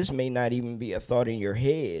 this may not even be a thought in your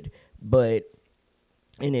head, but,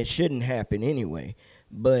 and it shouldn't happen anyway.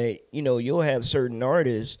 But, you'll have certain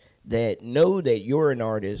artists that know that you're an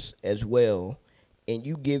artist as well, and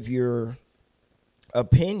you give your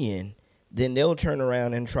opinion, then they'll turn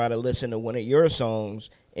around and try to listen to one of your songs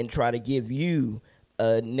and try to give you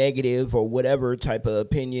a negative or whatever type of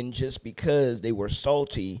opinion just because they were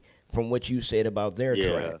salty from what you said about their Yeah,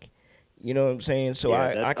 track. You know what I'm saying? So yeah.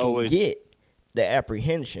 I That's can always get the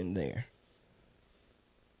apprehension there.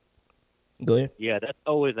 Go ahead. yeah. That's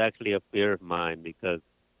always actually a fear of mine because,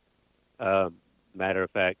 um, matter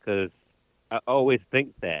of fact, because I always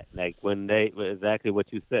think that like when they exactly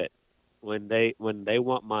what you said, when they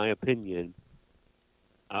want my opinion,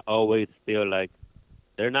 I always feel like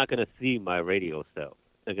they're not gonna see my radio self.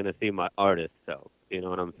 They're gonna see my artist self. You know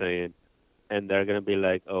what I'm saying? And they're gonna be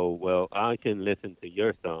like, "Oh, well, I can listen to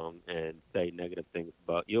your song and say negative things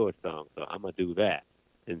about your song, so I'm gonna do that.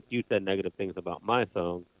 Since you said negative things about my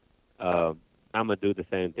song, um, I'm gonna do the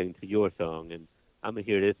same thing to your song, and I'm gonna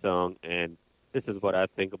hear this song, and this is what I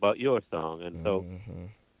think about your song." And so Hmm.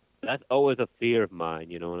 that's always a fear of mine.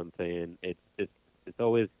 You know what I'm saying? It's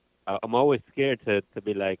always I'm always scared to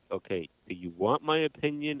be like, okay, do you want my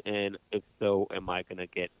opinion? And if so, am I gonna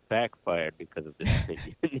get backfired because of this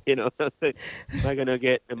opinion? You know what I'm saying? Am I gonna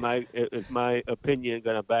get am I is my opinion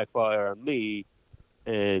gonna backfire on me,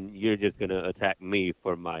 and you're just gonna attack me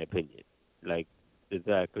for my opinion? Like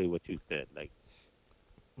exactly what you said. Like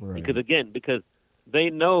because Right. again, because they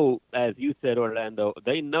know, as you said, Orlando,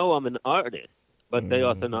 they know I'm an artist, but they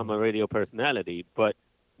also know I'm Hmm. a radio personality. But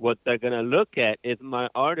what they're gonna look at is my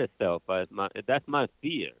artist self. As my that's my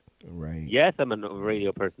fear. Right. Yes, I'm a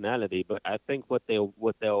radio personality, but I think what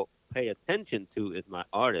they'll pay attention to is my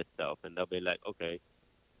artist self, and they'll be like, okay,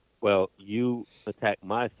 well, you attack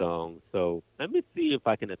my song, so let me see if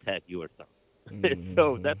I can attack your song.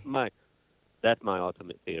 So Hmm. that's my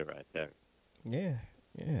ultimate fear right there. Yeah,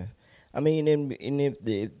 yeah. I mean, and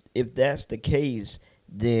if that's the case,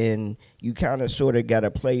 then you kind of sort of got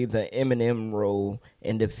to play the Eminem role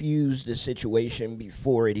and diffuse the situation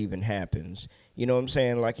before it even happens. You know what I'm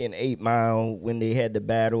saying? Like in 8 Mile, when they had the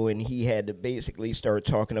battle and he had to basically start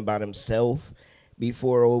talking about himself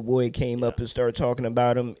before old boy came Yeah. up and started talking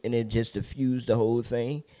about him, and it just diffused the whole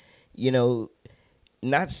thing. You know,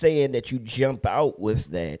 not saying that you jump out with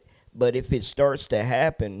that, but if it starts to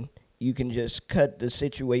happen, you can just cut the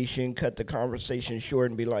situation, cut the conversation short,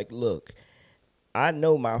 and be like, look, I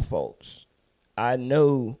know my faults. I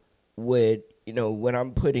know what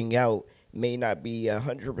I'm putting out may not be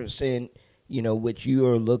 100%, what you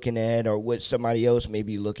are looking at or what somebody else may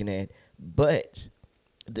be looking at. But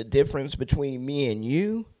the difference between me and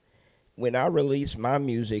you, when I release my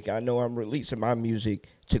music, I know I'm releasing my music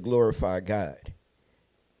to glorify God.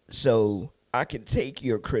 So I can take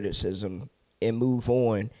your criticism and move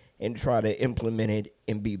on and try to implement it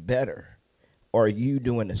and be better. Are you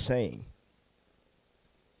doing the same?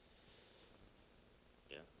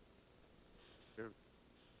 Yeah. Sure.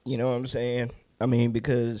 You know what I'm saying? I mean,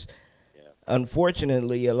 because Yeah.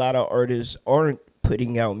 unfortunately, a lot of artists aren't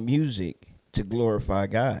putting out music to glorify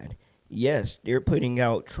God. Yes, they're putting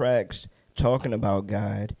out tracks talking about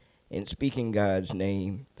God and speaking God's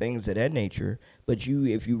name, things of that nature. But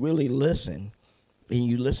if you really listen and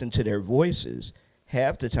you listen to their voices,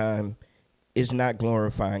 half the time it's not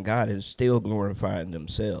glorifying God, it's still glorifying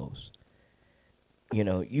themselves.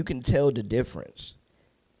 You can tell the difference.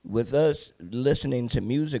 With us listening to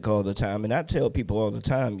music all the time, and I tell people all the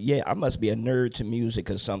time, yeah, I must be a nerd to music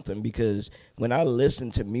or something because when I listen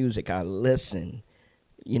to music, I listen,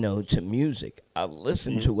 to music. I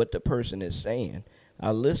listen Hmm. to what the person is saying.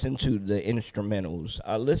 I listen to the instrumentals.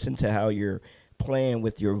 I listen to how you're playing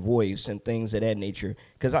with your voice and things of that nature.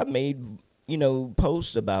 Because I made,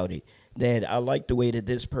 posts about it that I like the way that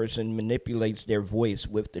this person manipulates their voice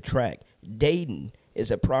with the track. Dayton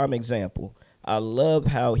is a prime example. I love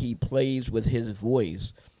how he plays with his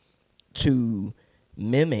voice to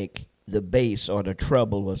mimic the bass or the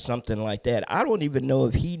treble or something like that. I don't even know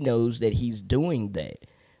if he knows that he's doing that,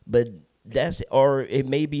 but that's or it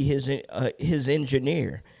may be his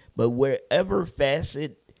engineer. But wherever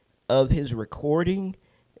facet of his recording,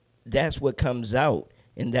 that's what comes out,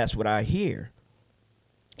 and that's what I hear.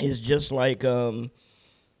 It's just like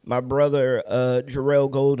my brother Jarrell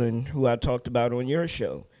Golden, who I talked about on your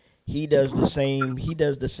show. He does the same. He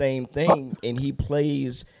does the same thing, and he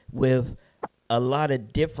plays with a lot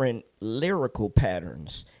of different lyrical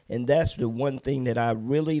patterns. And that's the one thing that I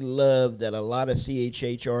really love that a lot of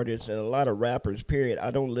CHH artists and a lot of rappers, period.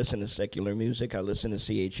 I don't listen to secular music. I listen to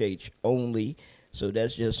CHH only. So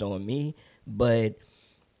that's just on me. But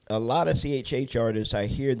a lot of CHH artists, I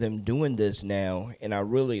hear them doing this now, and I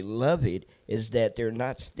really love it, is that they're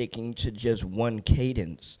not sticking to just one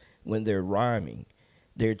cadence when they're rhyming.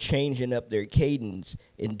 They're changing up their cadence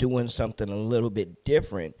and doing something a little bit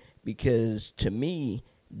different because to me,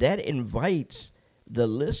 that invites the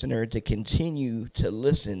listener to continue to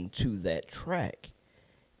listen to that track.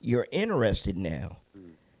 You're interested now.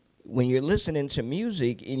 When you're listening to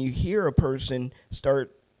music and you hear a person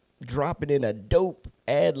start dropping in a dope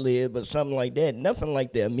ad lib or something like that, nothing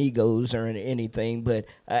like the Amigos or anything, but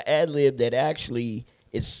an ad lib that actually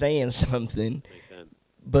is saying something.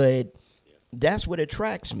 But that's what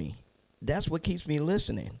attracts me. That's what keeps me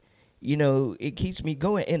listening. You know, it keeps me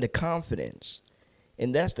going into confidence.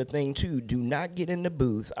 And that's the thing, too. Do not get in the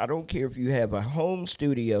booth. I don't care if you have a home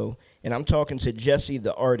studio, and I'm talking to Jesse,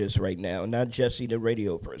 the artist, right now, not Jesse, the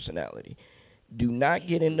radio personality. Do not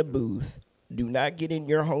get in the booth. Do not get in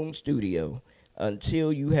your home studio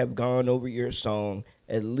until you have gone over your song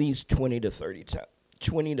at least 20 to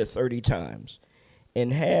 30 times.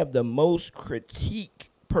 And have the most critique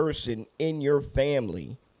person in your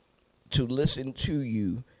family to listen to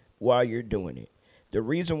you while you're doing it. The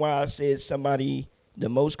reason why I said somebody, the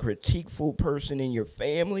most critiqueful person in your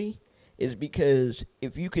family, is because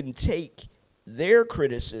if you can take their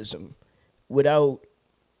criticism without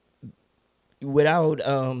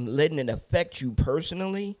letting it affect you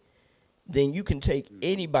personally, then you can take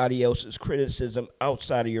anybody else's criticism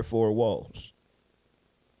outside of your four walls.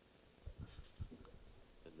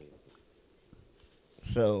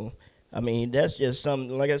 So, I mean, that's just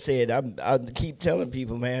something. Like I said, I keep telling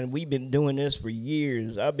people, man, we've been doing this for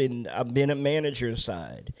years. I've been a manager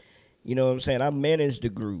side. You know what I'm saying? I've managed a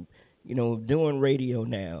group. You know, doing radio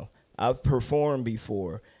now. I've performed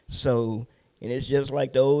before. So, and it's just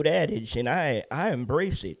like the old adage, and I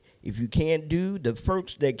embrace it. If you can't do, the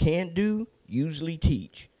folks that can't do usually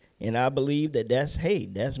teach. And I believe that's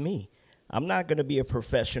me. I'm not going to be a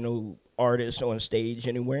professional artist on stage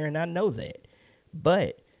anywhere, and I know that.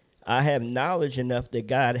 But I have knowledge enough that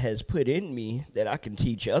God has put in me that I can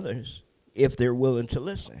teach others if they're willing to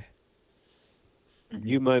listen.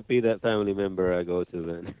 You might be that family member I go to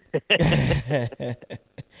then.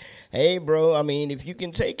 Hey, bro, I mean, if you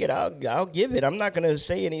can take it, I'll give it. I'm not going to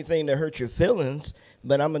say anything to hurt your feelings,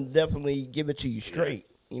 but I'm going to definitely give it to you straight.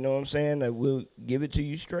 You know what I'm saying? I will give it to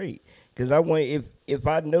you straight. Because I want, if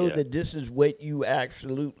I know that this is what you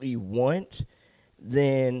absolutely want,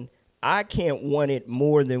 then I can't want it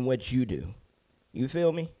more than what you do. You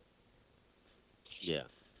feel me? Yeah.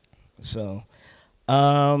 So,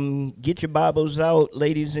 get your Bibles out,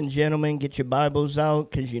 ladies and gentlemen. Get your Bibles out,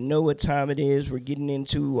 because you know what time it is. We're getting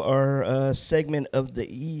into our segment of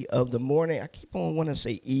the morning. I keep on wanting to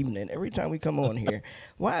say evening every time we come on here.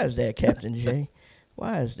 Why is that, Captain J?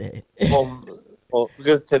 Why is that? Well,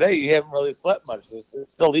 because today you haven't really slept much. It's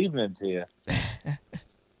still evening to you.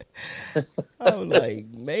 I'm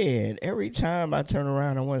like, man, every time I turn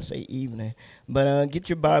around, I want to say evening. But get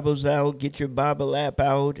your Bibles out, get your Bible app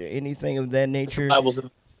out, anything of that nature.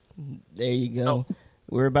 There you go. Oh.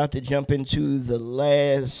 We're about to jump into the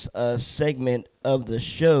last segment of the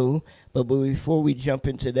show. But before we jump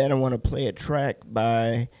into that, I want to play a track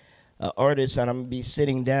by artist that I'm going to be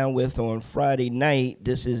sitting down with on Friday night.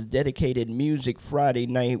 This is Dedicated Music Friday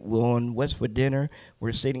night. We're on West for Dinner.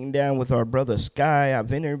 We're sitting down with our brother Sky.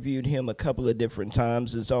 I've interviewed him a couple of different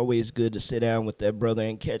times. It's always good to sit down with that brother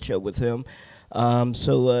and catch up with him.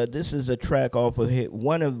 So this is a track off of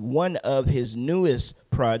one of his newest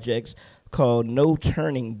projects called No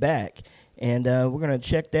Turning Back. And we're going to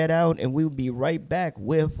check that out, and we'll be right back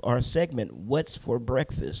with our segment, What's for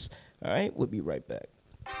Breakfast. All right, we'll be right back.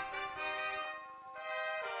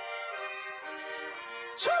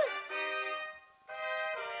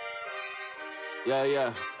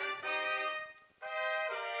 Yeah.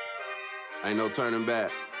 Ain't no turning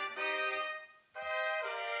back.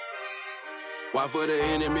 Why for the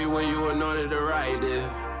enemy when you anointed the right there?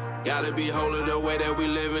 Gotta be holy the way that we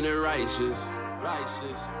living it righteous.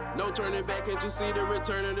 No turning back, can't you see the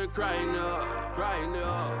return of the crying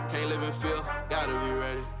up? Can't live in fear, gotta be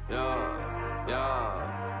ready.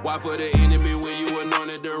 Yeah. Why for the enemy when you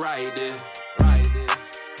anointed the right there?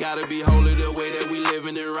 Gotta be holy the way that we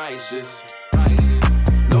living it righteous.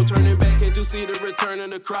 No turning back, can't you see the return of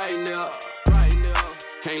the crying up?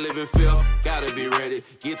 Can't live in fear, gotta be ready.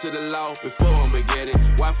 Get to the law before I'ma get it.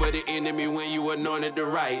 Why for the enemy when you anointed the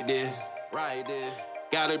right there?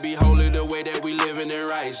 Gotta be holy the way that we living it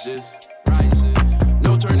righteous.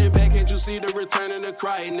 No turning back, can't you see the return of the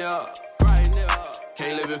crying up?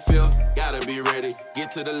 Can't live in fear, gotta be ready. Get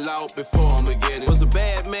to the law before I'ma get it. Was a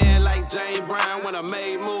bad man like James Brown when I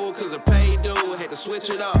made move, cause I paid dude. Had to switch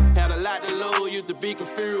it up, had a lot to lose. Used to be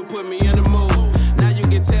confused, put me in the mood. Now you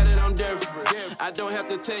can tell that I'm different. I don't have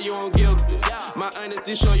to tell you I'm guilty. My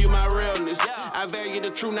honesty show you my realness. I value the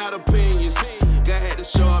truth, not opinions. God had to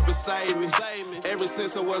show up beside me. Ever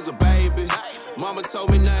since I was a baby, mama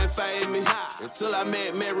told me nothing fade me. Until I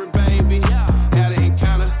met Mary, baby. Had an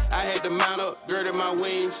encounter, I had to mount up, girded my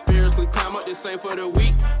wings, spiritually climb up. This ain't for the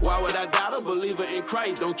weak. Why would I doubt a believer in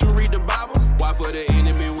Christ? Don't you read the Bible? Why for the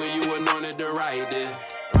enemy when you anointed the right there?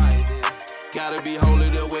 Gotta be holy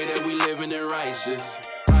the way that we living in righteous.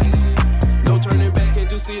 No turning back,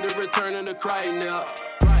 can't you see the return of the Christ now?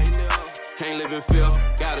 Can't live in fear,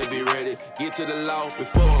 gotta be ready. Get to the law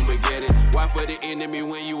before I'ma get it. Why for the enemy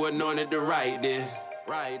when you anointed the right there?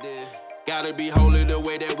 Gotta be holy the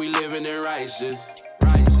way that we living in righteous.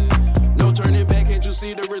 No turning back, can't you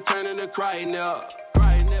see the return of the Christ now?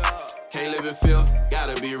 Can't live in fear,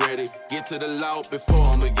 gotta be ready. Get to the law before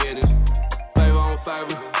I'ma get it. Favor on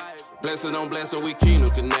favor, blessing on blessing, we kingdom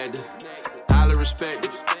connected. Highly respected,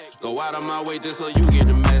 go out of my way just so you get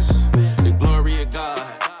the message. The glory of God,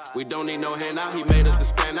 we don't need no handout. He made us to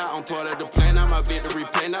stand out. I'm part of the plan out. My victory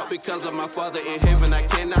plan out. Because of my Father in heaven, I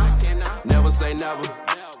cannot. Never say never.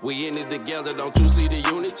 We in it together. Don't you see the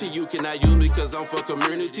unity? You cannot use me because I'm for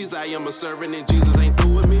communities. I am a servant and Jesus ain't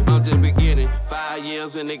through with me. I'm just beginning. 5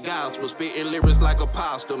 years in the gospel. Spitting lyrics like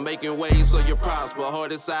apostle. Making ways so you prosper.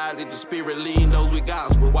 Heart inside it, the spirit leading those with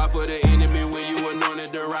gospel. Why for the enemy when you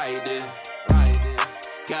anointed the right there?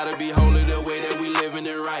 Gotta be holy the way that we living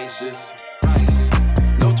in righteous.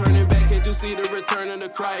 No turning back, can't you see the return of the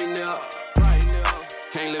Christ now?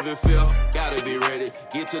 Can't live in fear, gotta be ready.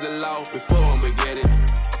 Get to the law before I'ma get it.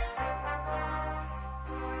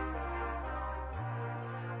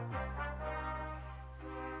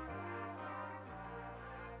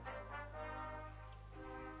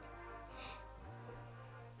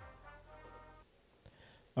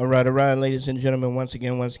 All right, ladies and gentlemen. Once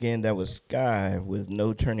again, that was Sky with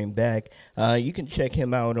No Turning Back. You can check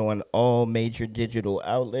him out on all major digital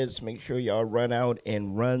outlets. Make sure y'all run out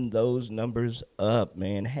and run those numbers up,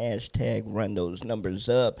 man. Hashtag run those numbers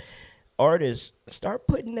up. Artists, start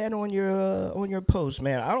putting that on your post,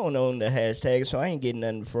 man. I don't own the hashtag, so I ain't getting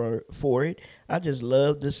nothing for it. I just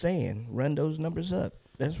love the saying, run those numbers up.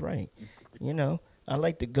 That's right. You know, I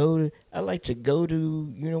like to go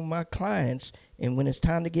to my clients, and when it's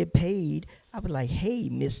time to get paid, I be like, hey,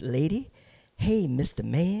 Miss Lady, hey, Mr.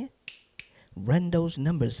 Man, run those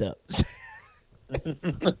numbers up.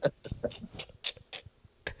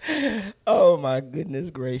 Oh my goodness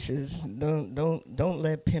gracious! Don't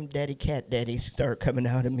let Pimp Daddy Cat Daddy start coming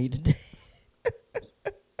out of me today.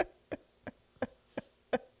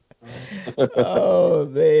 Oh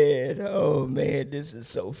man, this is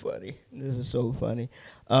so funny.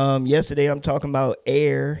 Yesterday I'm talking about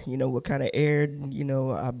air. You know what kind of air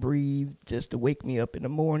I breathe just to wake me up in the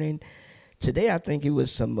morning. Today I think it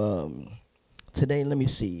was some. Today let me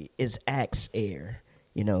see. It's Axe air.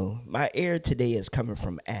 My air today is coming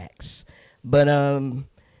from Axe. But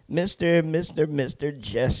Mr.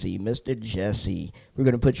 Jesse, we're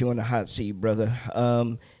gonna put you on the hot seat, brother.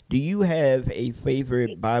 Do you have a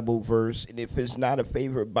favorite Bible verse? And if it's not a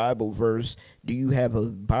favorite Bible verse, do you have a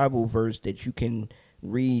Bible verse that you can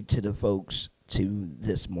read to the folks to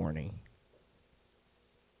this morning?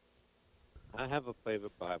 I have a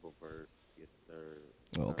favorite Bible verse, yes, sir.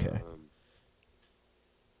 Okay.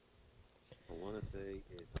 I want to say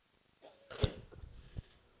it's...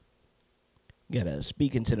 You gotta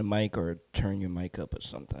speak into the mic or turn your mic up or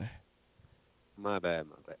something. My bad.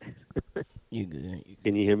 You good.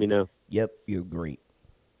 Can you hear me now? Yep, you're great.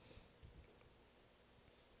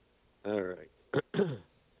 All right.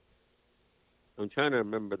 I'm trying to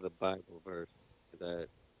remember the Bible verse that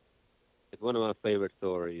it's one of my favorite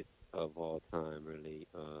stories of all time, really.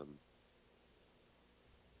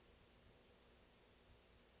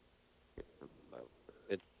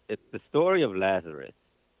 It's the story of Lazarus,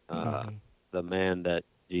 the man that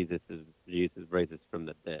Jesus raises from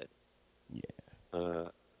the dead. Yeah.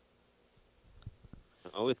 I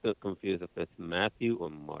always get confused if it's Matthew or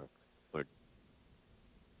Mark or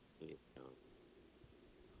John.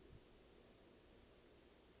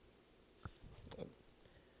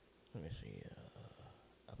 Let me see.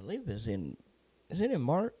 I believe is it in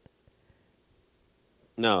Mark?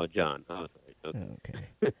 No, John. Oh, sorry. Okay.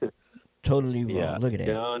 Totally wrong. Yeah, Look at that.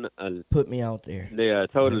 John. Put me out there. Yeah,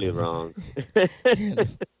 totally wrong.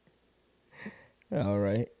 All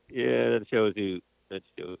right. Yeah, that shows you.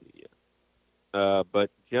 Yeah. But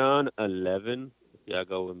John 11. Yeah,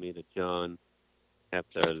 go with me to John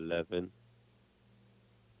chapter 11.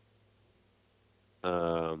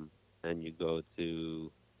 And you go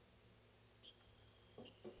to.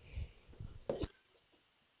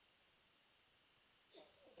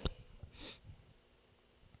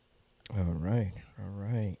 All right.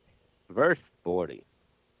 Verse 40.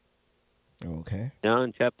 Okay.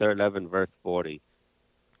 John chapter 11, verse 40.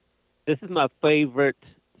 This is my favorite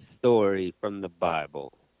story from the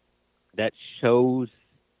Bible that shows,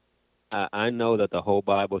 I know that the whole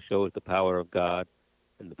Bible shows the power of God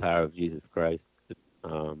and the power of Jesus Christ.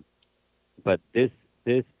 Um, but this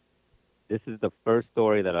is the first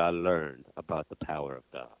story that I learned about the power of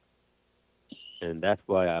God. And that's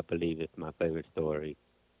why I believe it's my favorite story.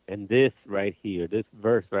 And this right here, this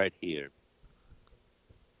verse right here.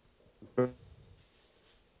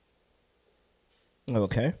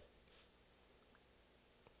 Okay.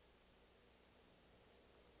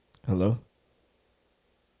 Hello?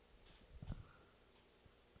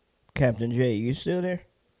 Captain J, you still there?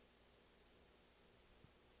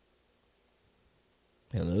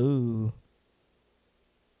 Hello?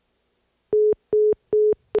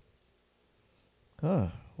 Huh.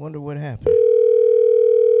 Wonder what happened.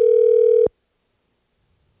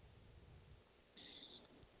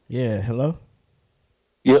 Yeah, hello?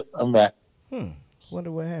 Yep, I'm back.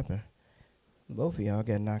 Wonder what happened. Both of y'all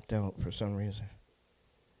got knocked out for some reason.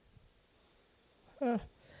 Huh.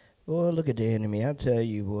 Boy, look at the enemy. I tell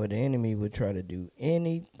you, boy, the enemy would try to do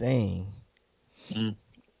anything. Okay,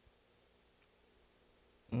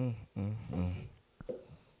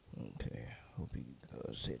 hope he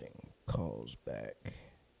goes hitting calls back.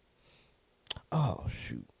 Oh,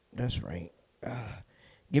 shoot. That's right.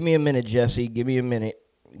 Give me a minute, Jesse. Give me a minute.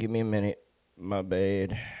 My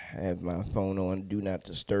bad. I have my phone on Do Not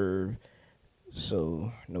Disturb,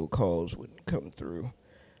 so no calls wouldn't come through.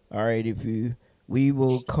 All right, we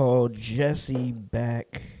will call Jesse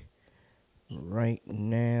back right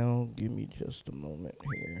now. Give me just a moment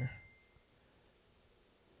here.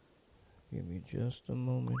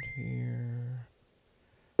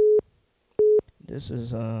 This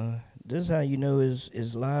is how you know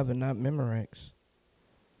is live and not Memorex.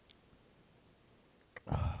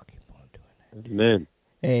 Oh, keep on doing that. Amen.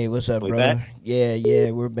 Hey, what's up, We brother? back?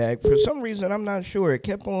 Yeah, we're back. For some reason, I'm not sure. It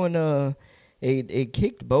kept on it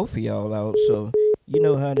kicked both of y'all out. So you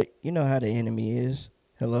know how the enemy is.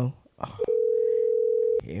 Hello. Oh,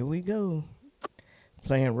 here we go.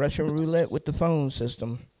 Playing Russian roulette with the phone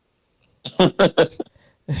system.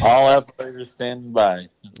 All operators standing by.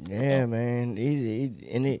 Yeah, man.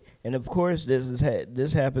 And of course this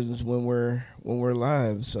happens when we're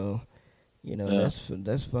live. So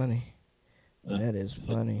that's funny. That is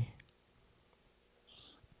funny.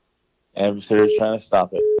 Adversary's trying to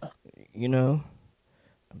stop it. I'm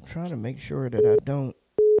trying to make sure that I don't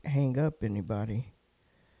hang up anybody.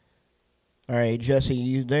 All right, Jesse,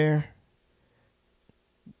 you there?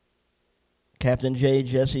 Captain J,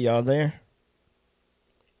 Jesse, y'all there?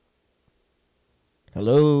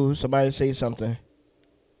 Hello? Somebody say something.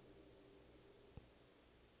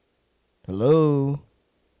 Hello?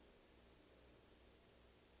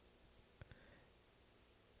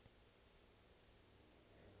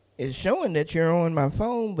 It's showing that you're on my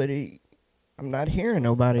phone, but I'm not hearing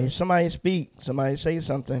nobody. Somebody speak. Somebody say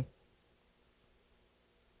something.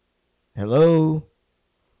 Hello?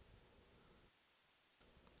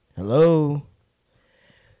 Hello?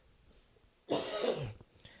 All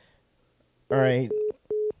right.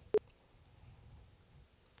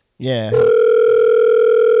 Yeah.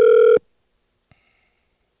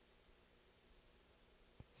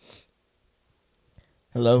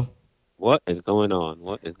 Hello? What is going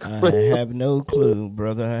on? I have no clue,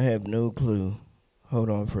 brother. I have no clue.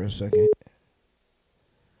 Hold on for a second.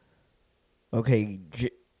 Okay,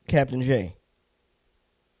 Captain J.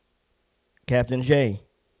 Captain J.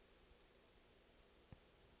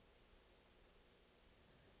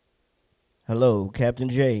 Hello, Captain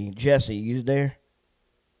J. Jesse, you there?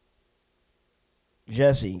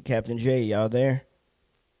 Jesse, Captain J, y'all there?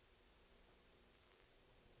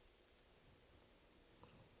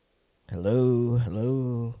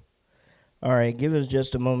 Hello. All right, give us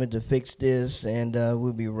just a moment to fix this, and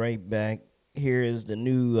we'll be right back. Here is the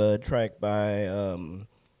new track by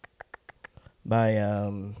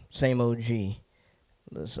Same OG.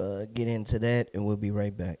 Let's get into that, and we'll be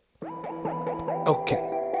right back. Okay.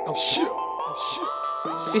 Oh shit.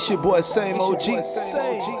 It's your boy Same OG.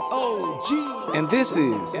 And this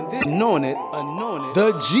is Anointed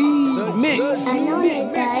the G Mix.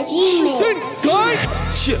 Anointed the G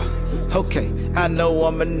Mix. Shit. Okay, I know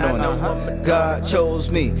I'm anointed. God chose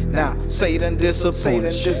me. Now Satan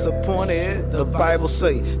disappointed. The Bible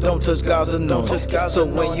say, don't touch God's anointed. So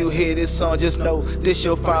when you hear this song, just know this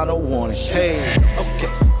your final warning. Hey,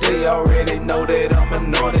 okay, they already know that I'm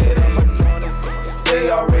anointed. They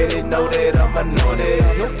already know that I'm anointed.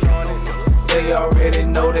 They already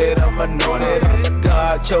know that I'm anointed.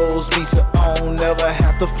 God God chose me, so I don't never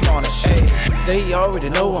have to flaunt it. Ay, they already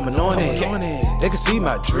know I'm anointed. They can see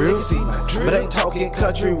my drill, but ain't talking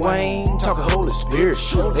country Wayne, talking Holy Spirit.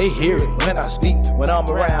 They hear it when I speak, when I'm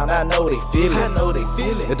around, I know they feel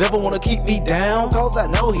it. The devil wanna keep me down, cause I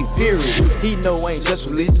know he fear it. He know I ain't just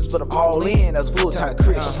religious, but I'm all in as a full-time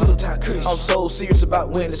Christian. I'm so serious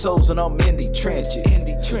about winning souls, and I'm in the trenches.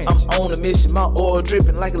 I'm on a mission, my oil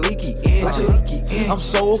dripping like a leaky engine. I'm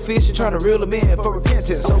soul fishing, trying to reel them in for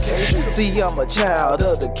repentance, okay? See, I'm a child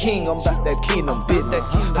of the king, I'm about that kingdom business.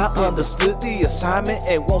 I understood the assignment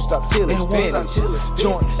and won't stop till it's finished.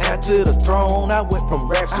 Joint after the throne, I went from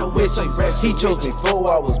rags to riches. He chose me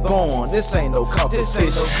before I was born, this ain't no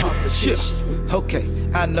competition. Okay,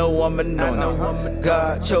 I know I'm anointed.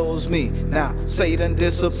 God chose me, now Satan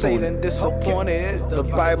disappointed. The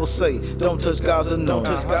Bible say, don't touch God's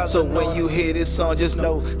anointed. So when you hear this song, just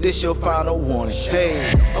know this your final warning.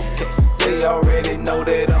 Hey, okay, they already know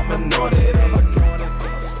that I'm anointed.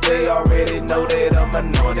 They already know that I'm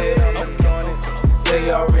anointed.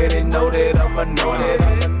 They already know that I'm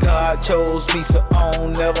anointed. God chose me, so I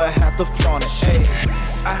don't never have to flaunt it. Hey,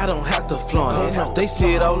 I don't have to flaunt it. They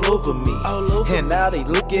see it all over me. And now they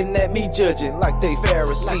looking at me judging like they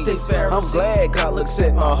Pharisees. I'm glad God looks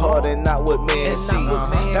at my heart and not what man sees.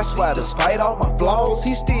 That's why despite all my flaws,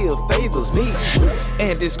 he still favors me.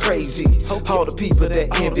 And it's crazy, all the people that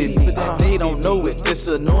envy me, they don't know it, this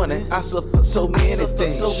anointing. I suffered so many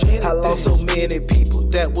things. I lost so many people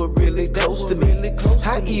that were really close to me.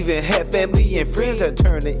 I even had family and friends that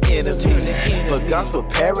turned to enemies. But God's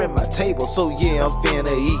preparing my table, so yeah, I'm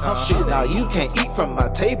finna eat. Now you can't eat from my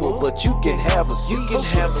table, but you can have a seat.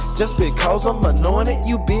 Just because I'm anointed,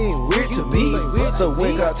 you being weird to me. So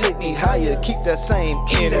when God take me higher, keep that same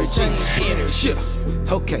energy.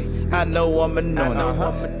 Okay, I know I'm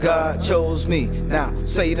anointed. God chose me, now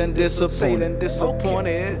Satan disappointed.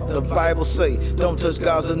 The Bible say, don't touch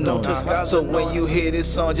God's anointed. So when you hear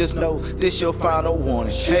this song, just know this your final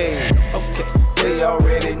warning. Hey, okay, they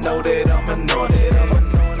already know that I'm anointed.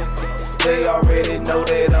 They already know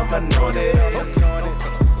that I'm anointed.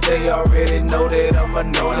 They already know that I'm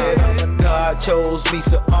anointed. God chose me,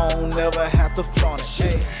 so I don't never have to flaunt it.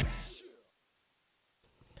 Hey.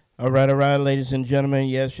 All right, ladies and gentlemen.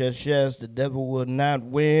 Yes. The devil will not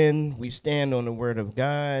win. We stand on the word of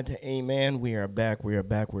God. Amen. We are back.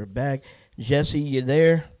 Jesse, you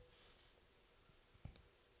there?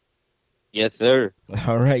 Yes, sir.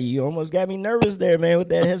 All right, you almost got me nervous there, man, with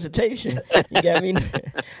that hesitation. You got me.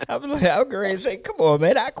 I was like, I'm going to say, come on,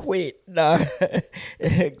 man, I quit. Nah.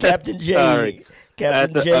 Captain J. Sorry.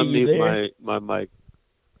 Captain J, you there? My mic.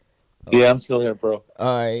 Yeah, I'm still here, bro.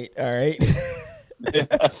 All right.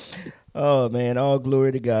 Oh, man, all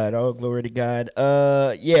glory to God.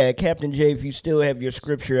 Yeah, Captain J, if you still have your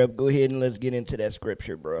scripture up, go ahead and let's get into that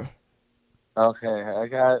scripture, bro.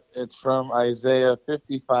 Okay, it's from Isaiah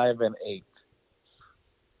 55:8.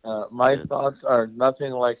 My thoughts are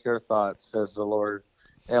nothing like your thoughts, says the Lord,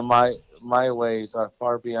 and my ways are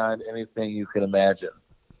far beyond anything you can imagine.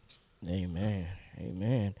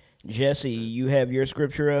 Amen. Jesse, you have your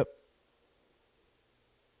scripture up?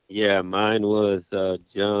 Yeah, mine was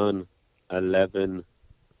John 11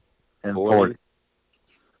 and 40.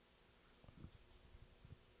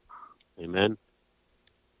 Amen.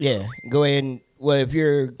 Yeah, go ahead if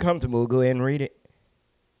you're comfortable, go ahead and read it.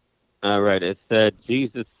 All right, it said,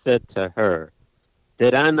 Jesus said to her,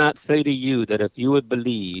 did I not say to you that if you would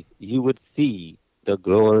believe, you would see the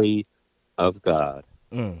glory of God?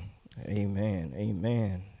 Amen.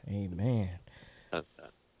 Okay.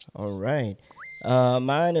 All right.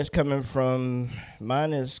 Mine is coming from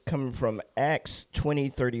Acts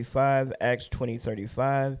 20:35. Acts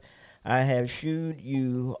 20:35. I have shewed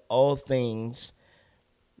you all things.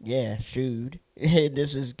 Yeah, shewed.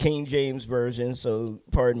 This is King James Version, so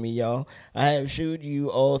pardon me, y'all. I have shewed you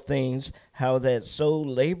all things, how that so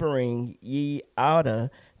laboring ye oughta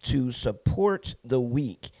to support the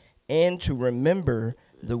weak, and to remember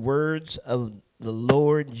the words of the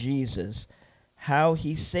Lord Jesus, how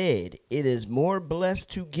he said, it is more blessed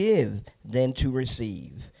to give than to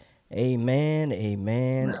receive. Amen.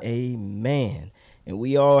 And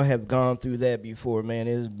we all have gone through that before, man.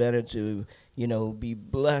 It is better to, be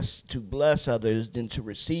blessed, to bless others than to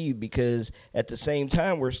receive, because at the same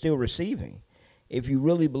time, we're still receiving. If you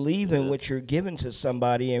really believe in what you're giving to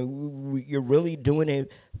somebody, and you're really doing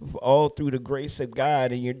it all through the grace of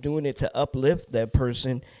God, and you're doing it to uplift that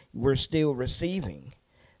person, we're still receiving.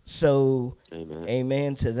 So,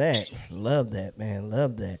 amen to that. Love that, man.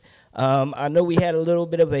 Love that. I know we had a little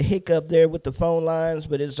bit of a hiccup there with the phone lines,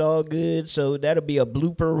 but it's all good. So that'll be a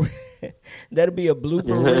blooper. That'll be a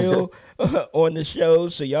blooper reel on the show,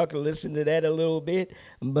 so y'all can listen to that a little bit.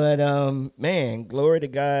 But man, glory to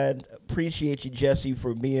God. Appreciate you, Jesse,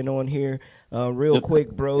 for being on here. Real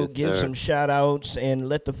quick, bro, give some shout outs and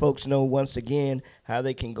let the folks know once again how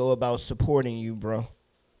they can go about supporting you, bro.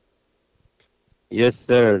 Yes,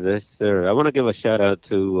 sir. Yes, sir. I want to give a shout out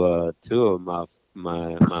to two of my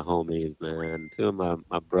homies, man. Two of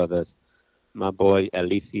my brothers. My boy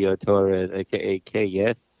Alicia Torres, aka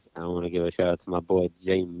KS. I want to give a shout out to my boy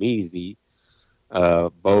Jay Measy,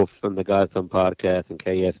 both from the Godson podcast and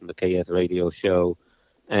KS from the KS radio show.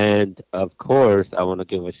 And of course, I want to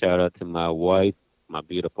give a shout out to my wife, my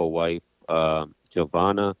beautiful wife,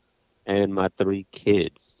 Giovanna, and my three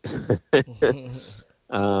kids.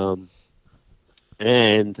 um,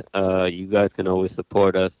 and you guys can always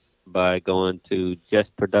support us by going to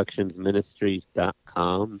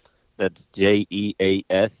justproductionsministries.com. That's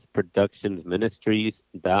JEAS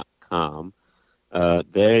productionsministries.com.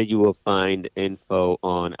 There you will find info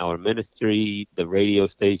on our ministry, the radio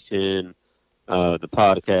station, the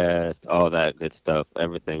podcast, all that good stuff,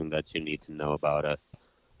 everything that you need to know about us.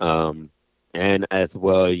 And as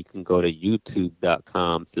well, you can go to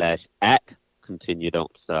youtube.com/at continue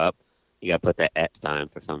don't stop. You got to put that at sign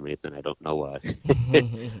for some reason. I don't know why.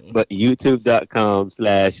 But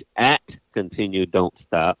youtube.com/at continue don't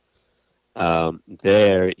stop.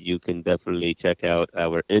 There you can definitely check out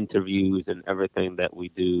our interviews and everything that we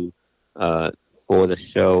do for the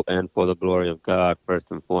show and for the glory of God,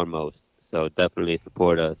 first and foremost. So definitely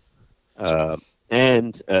support us.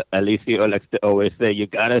 And Alicia likes to always say, you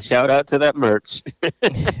got to shout out to that merch.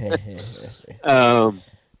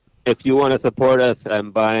 If you want to support us,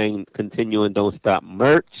 I'm buying Continue and Don't Stop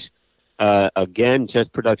merch. Again,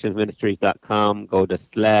 justproductionsministries.com. Go to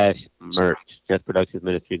 /merch.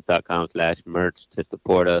 Justproductionsministries.com/merch to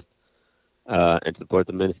support us and support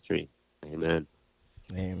the ministry. Amen.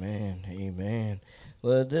 Amen. Amen.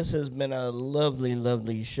 Well, this has been a lovely,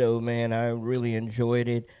 lovely show, man. I really enjoyed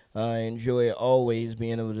it. I enjoy always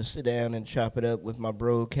being able to sit down and chop it up with my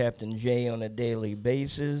bro, Captain J, on a daily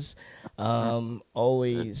basis.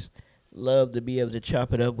 Always love to be able to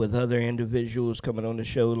chop it up with other individuals coming on the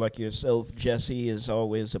show like yourself, Jesse. Is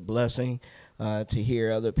always a blessing to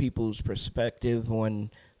hear other people's perspective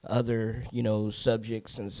on other,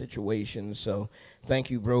 subjects and situations. So thank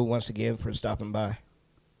you, bro, once again for stopping by.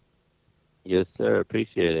 Yes, sir.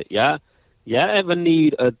 Appreciate it. Yeah. Y'all ever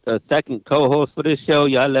need a second co-host for this show?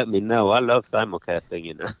 Y'all let me know. I love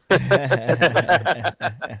simulcasting,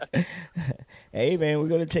 Hey, man, we're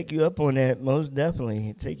going to take you up on that. Most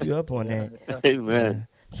definitely take you up on that. Amen.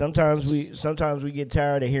 Sometimes we get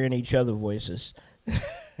tired of hearing each other's voices.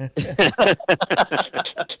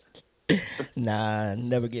 Nah,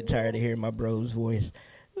 never get tired of hearing my bro's voice.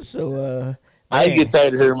 So, I get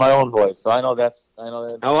tired of hearing my own voice, so I know that.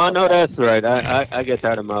 Oh, I know that's right. I get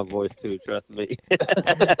tired of my voice too. Trust me.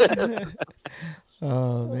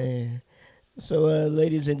 Oh man. So,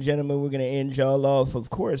 ladies and gentlemen, we're gonna end y'all off with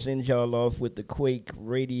the Quake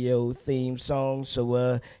Radio theme song.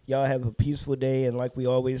 So, y'all have a peaceful day, and like we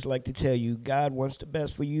always like to tell you, God wants the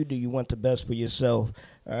best for you. Do you want the best for yourself?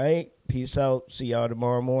 All right. Peace out. See y'all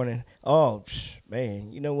tomorrow morning. Oh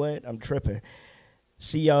man, you know what? I'm tripping.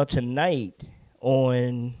 See y'all tonight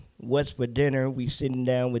on What's for Dinner. We sitting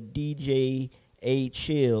down with DJ A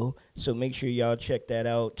Chill. So make sure y'all check that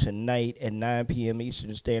out tonight at 9 p.m.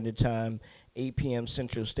 Eastern Standard Time, 8 p.m.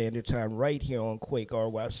 Central Standard Time, right here on Quake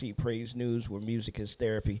RYC Praise News, where music is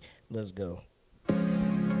therapy. Let's go.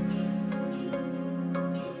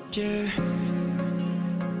 Yeah.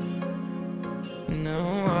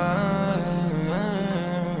 No,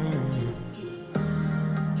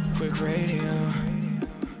 Quick Radio.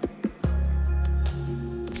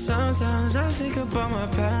 Sometimes I think about my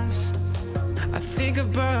past. I think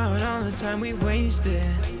about all the time we wasted.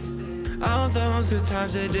 All those good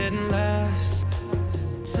times that didn't last.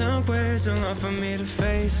 Took way too long for me to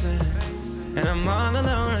face it. And I'm all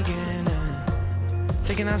alone again.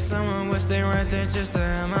 Thinking that someone would stay right there just to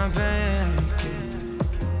have my back.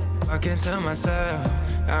 I can tell myself,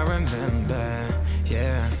 I remember,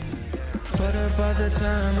 yeah. But about the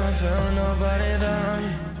time I felt nobody loved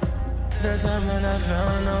me. The time when I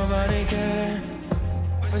felt nobody cared.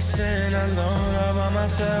 Was sitting alone all by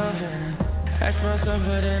myself. And I asked myself,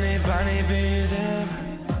 would anybody be there?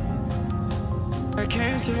 I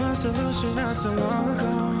came to a solution not too long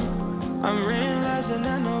ago. I'm realizing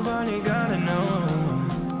that nobody gotta know.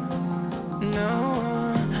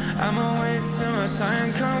 No, I'ma wait till my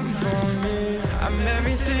time comes for me. I'm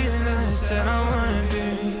everything that I said I wanna be.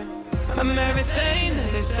 I'm everything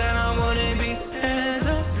that they said I wouldn't be. Hands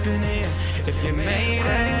up in the air if you made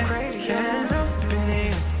it. Hands up in the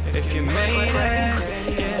air if you made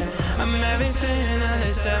it. Yeah, I'm everything that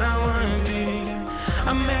they said I wouldn't be.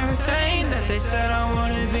 I'm everything that they said I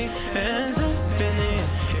wouldn't be. Hands up in the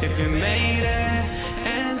air if you made it.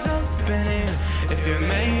 Hands up in the air if you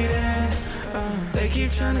made it. They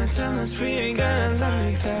keep trying to tell us we ain't gotta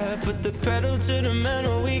like that. Put the pedal to the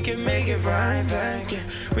metal, we can make it right back. Yeah,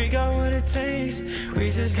 we got what it takes,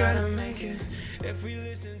 we just gotta make it. If we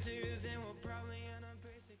listen to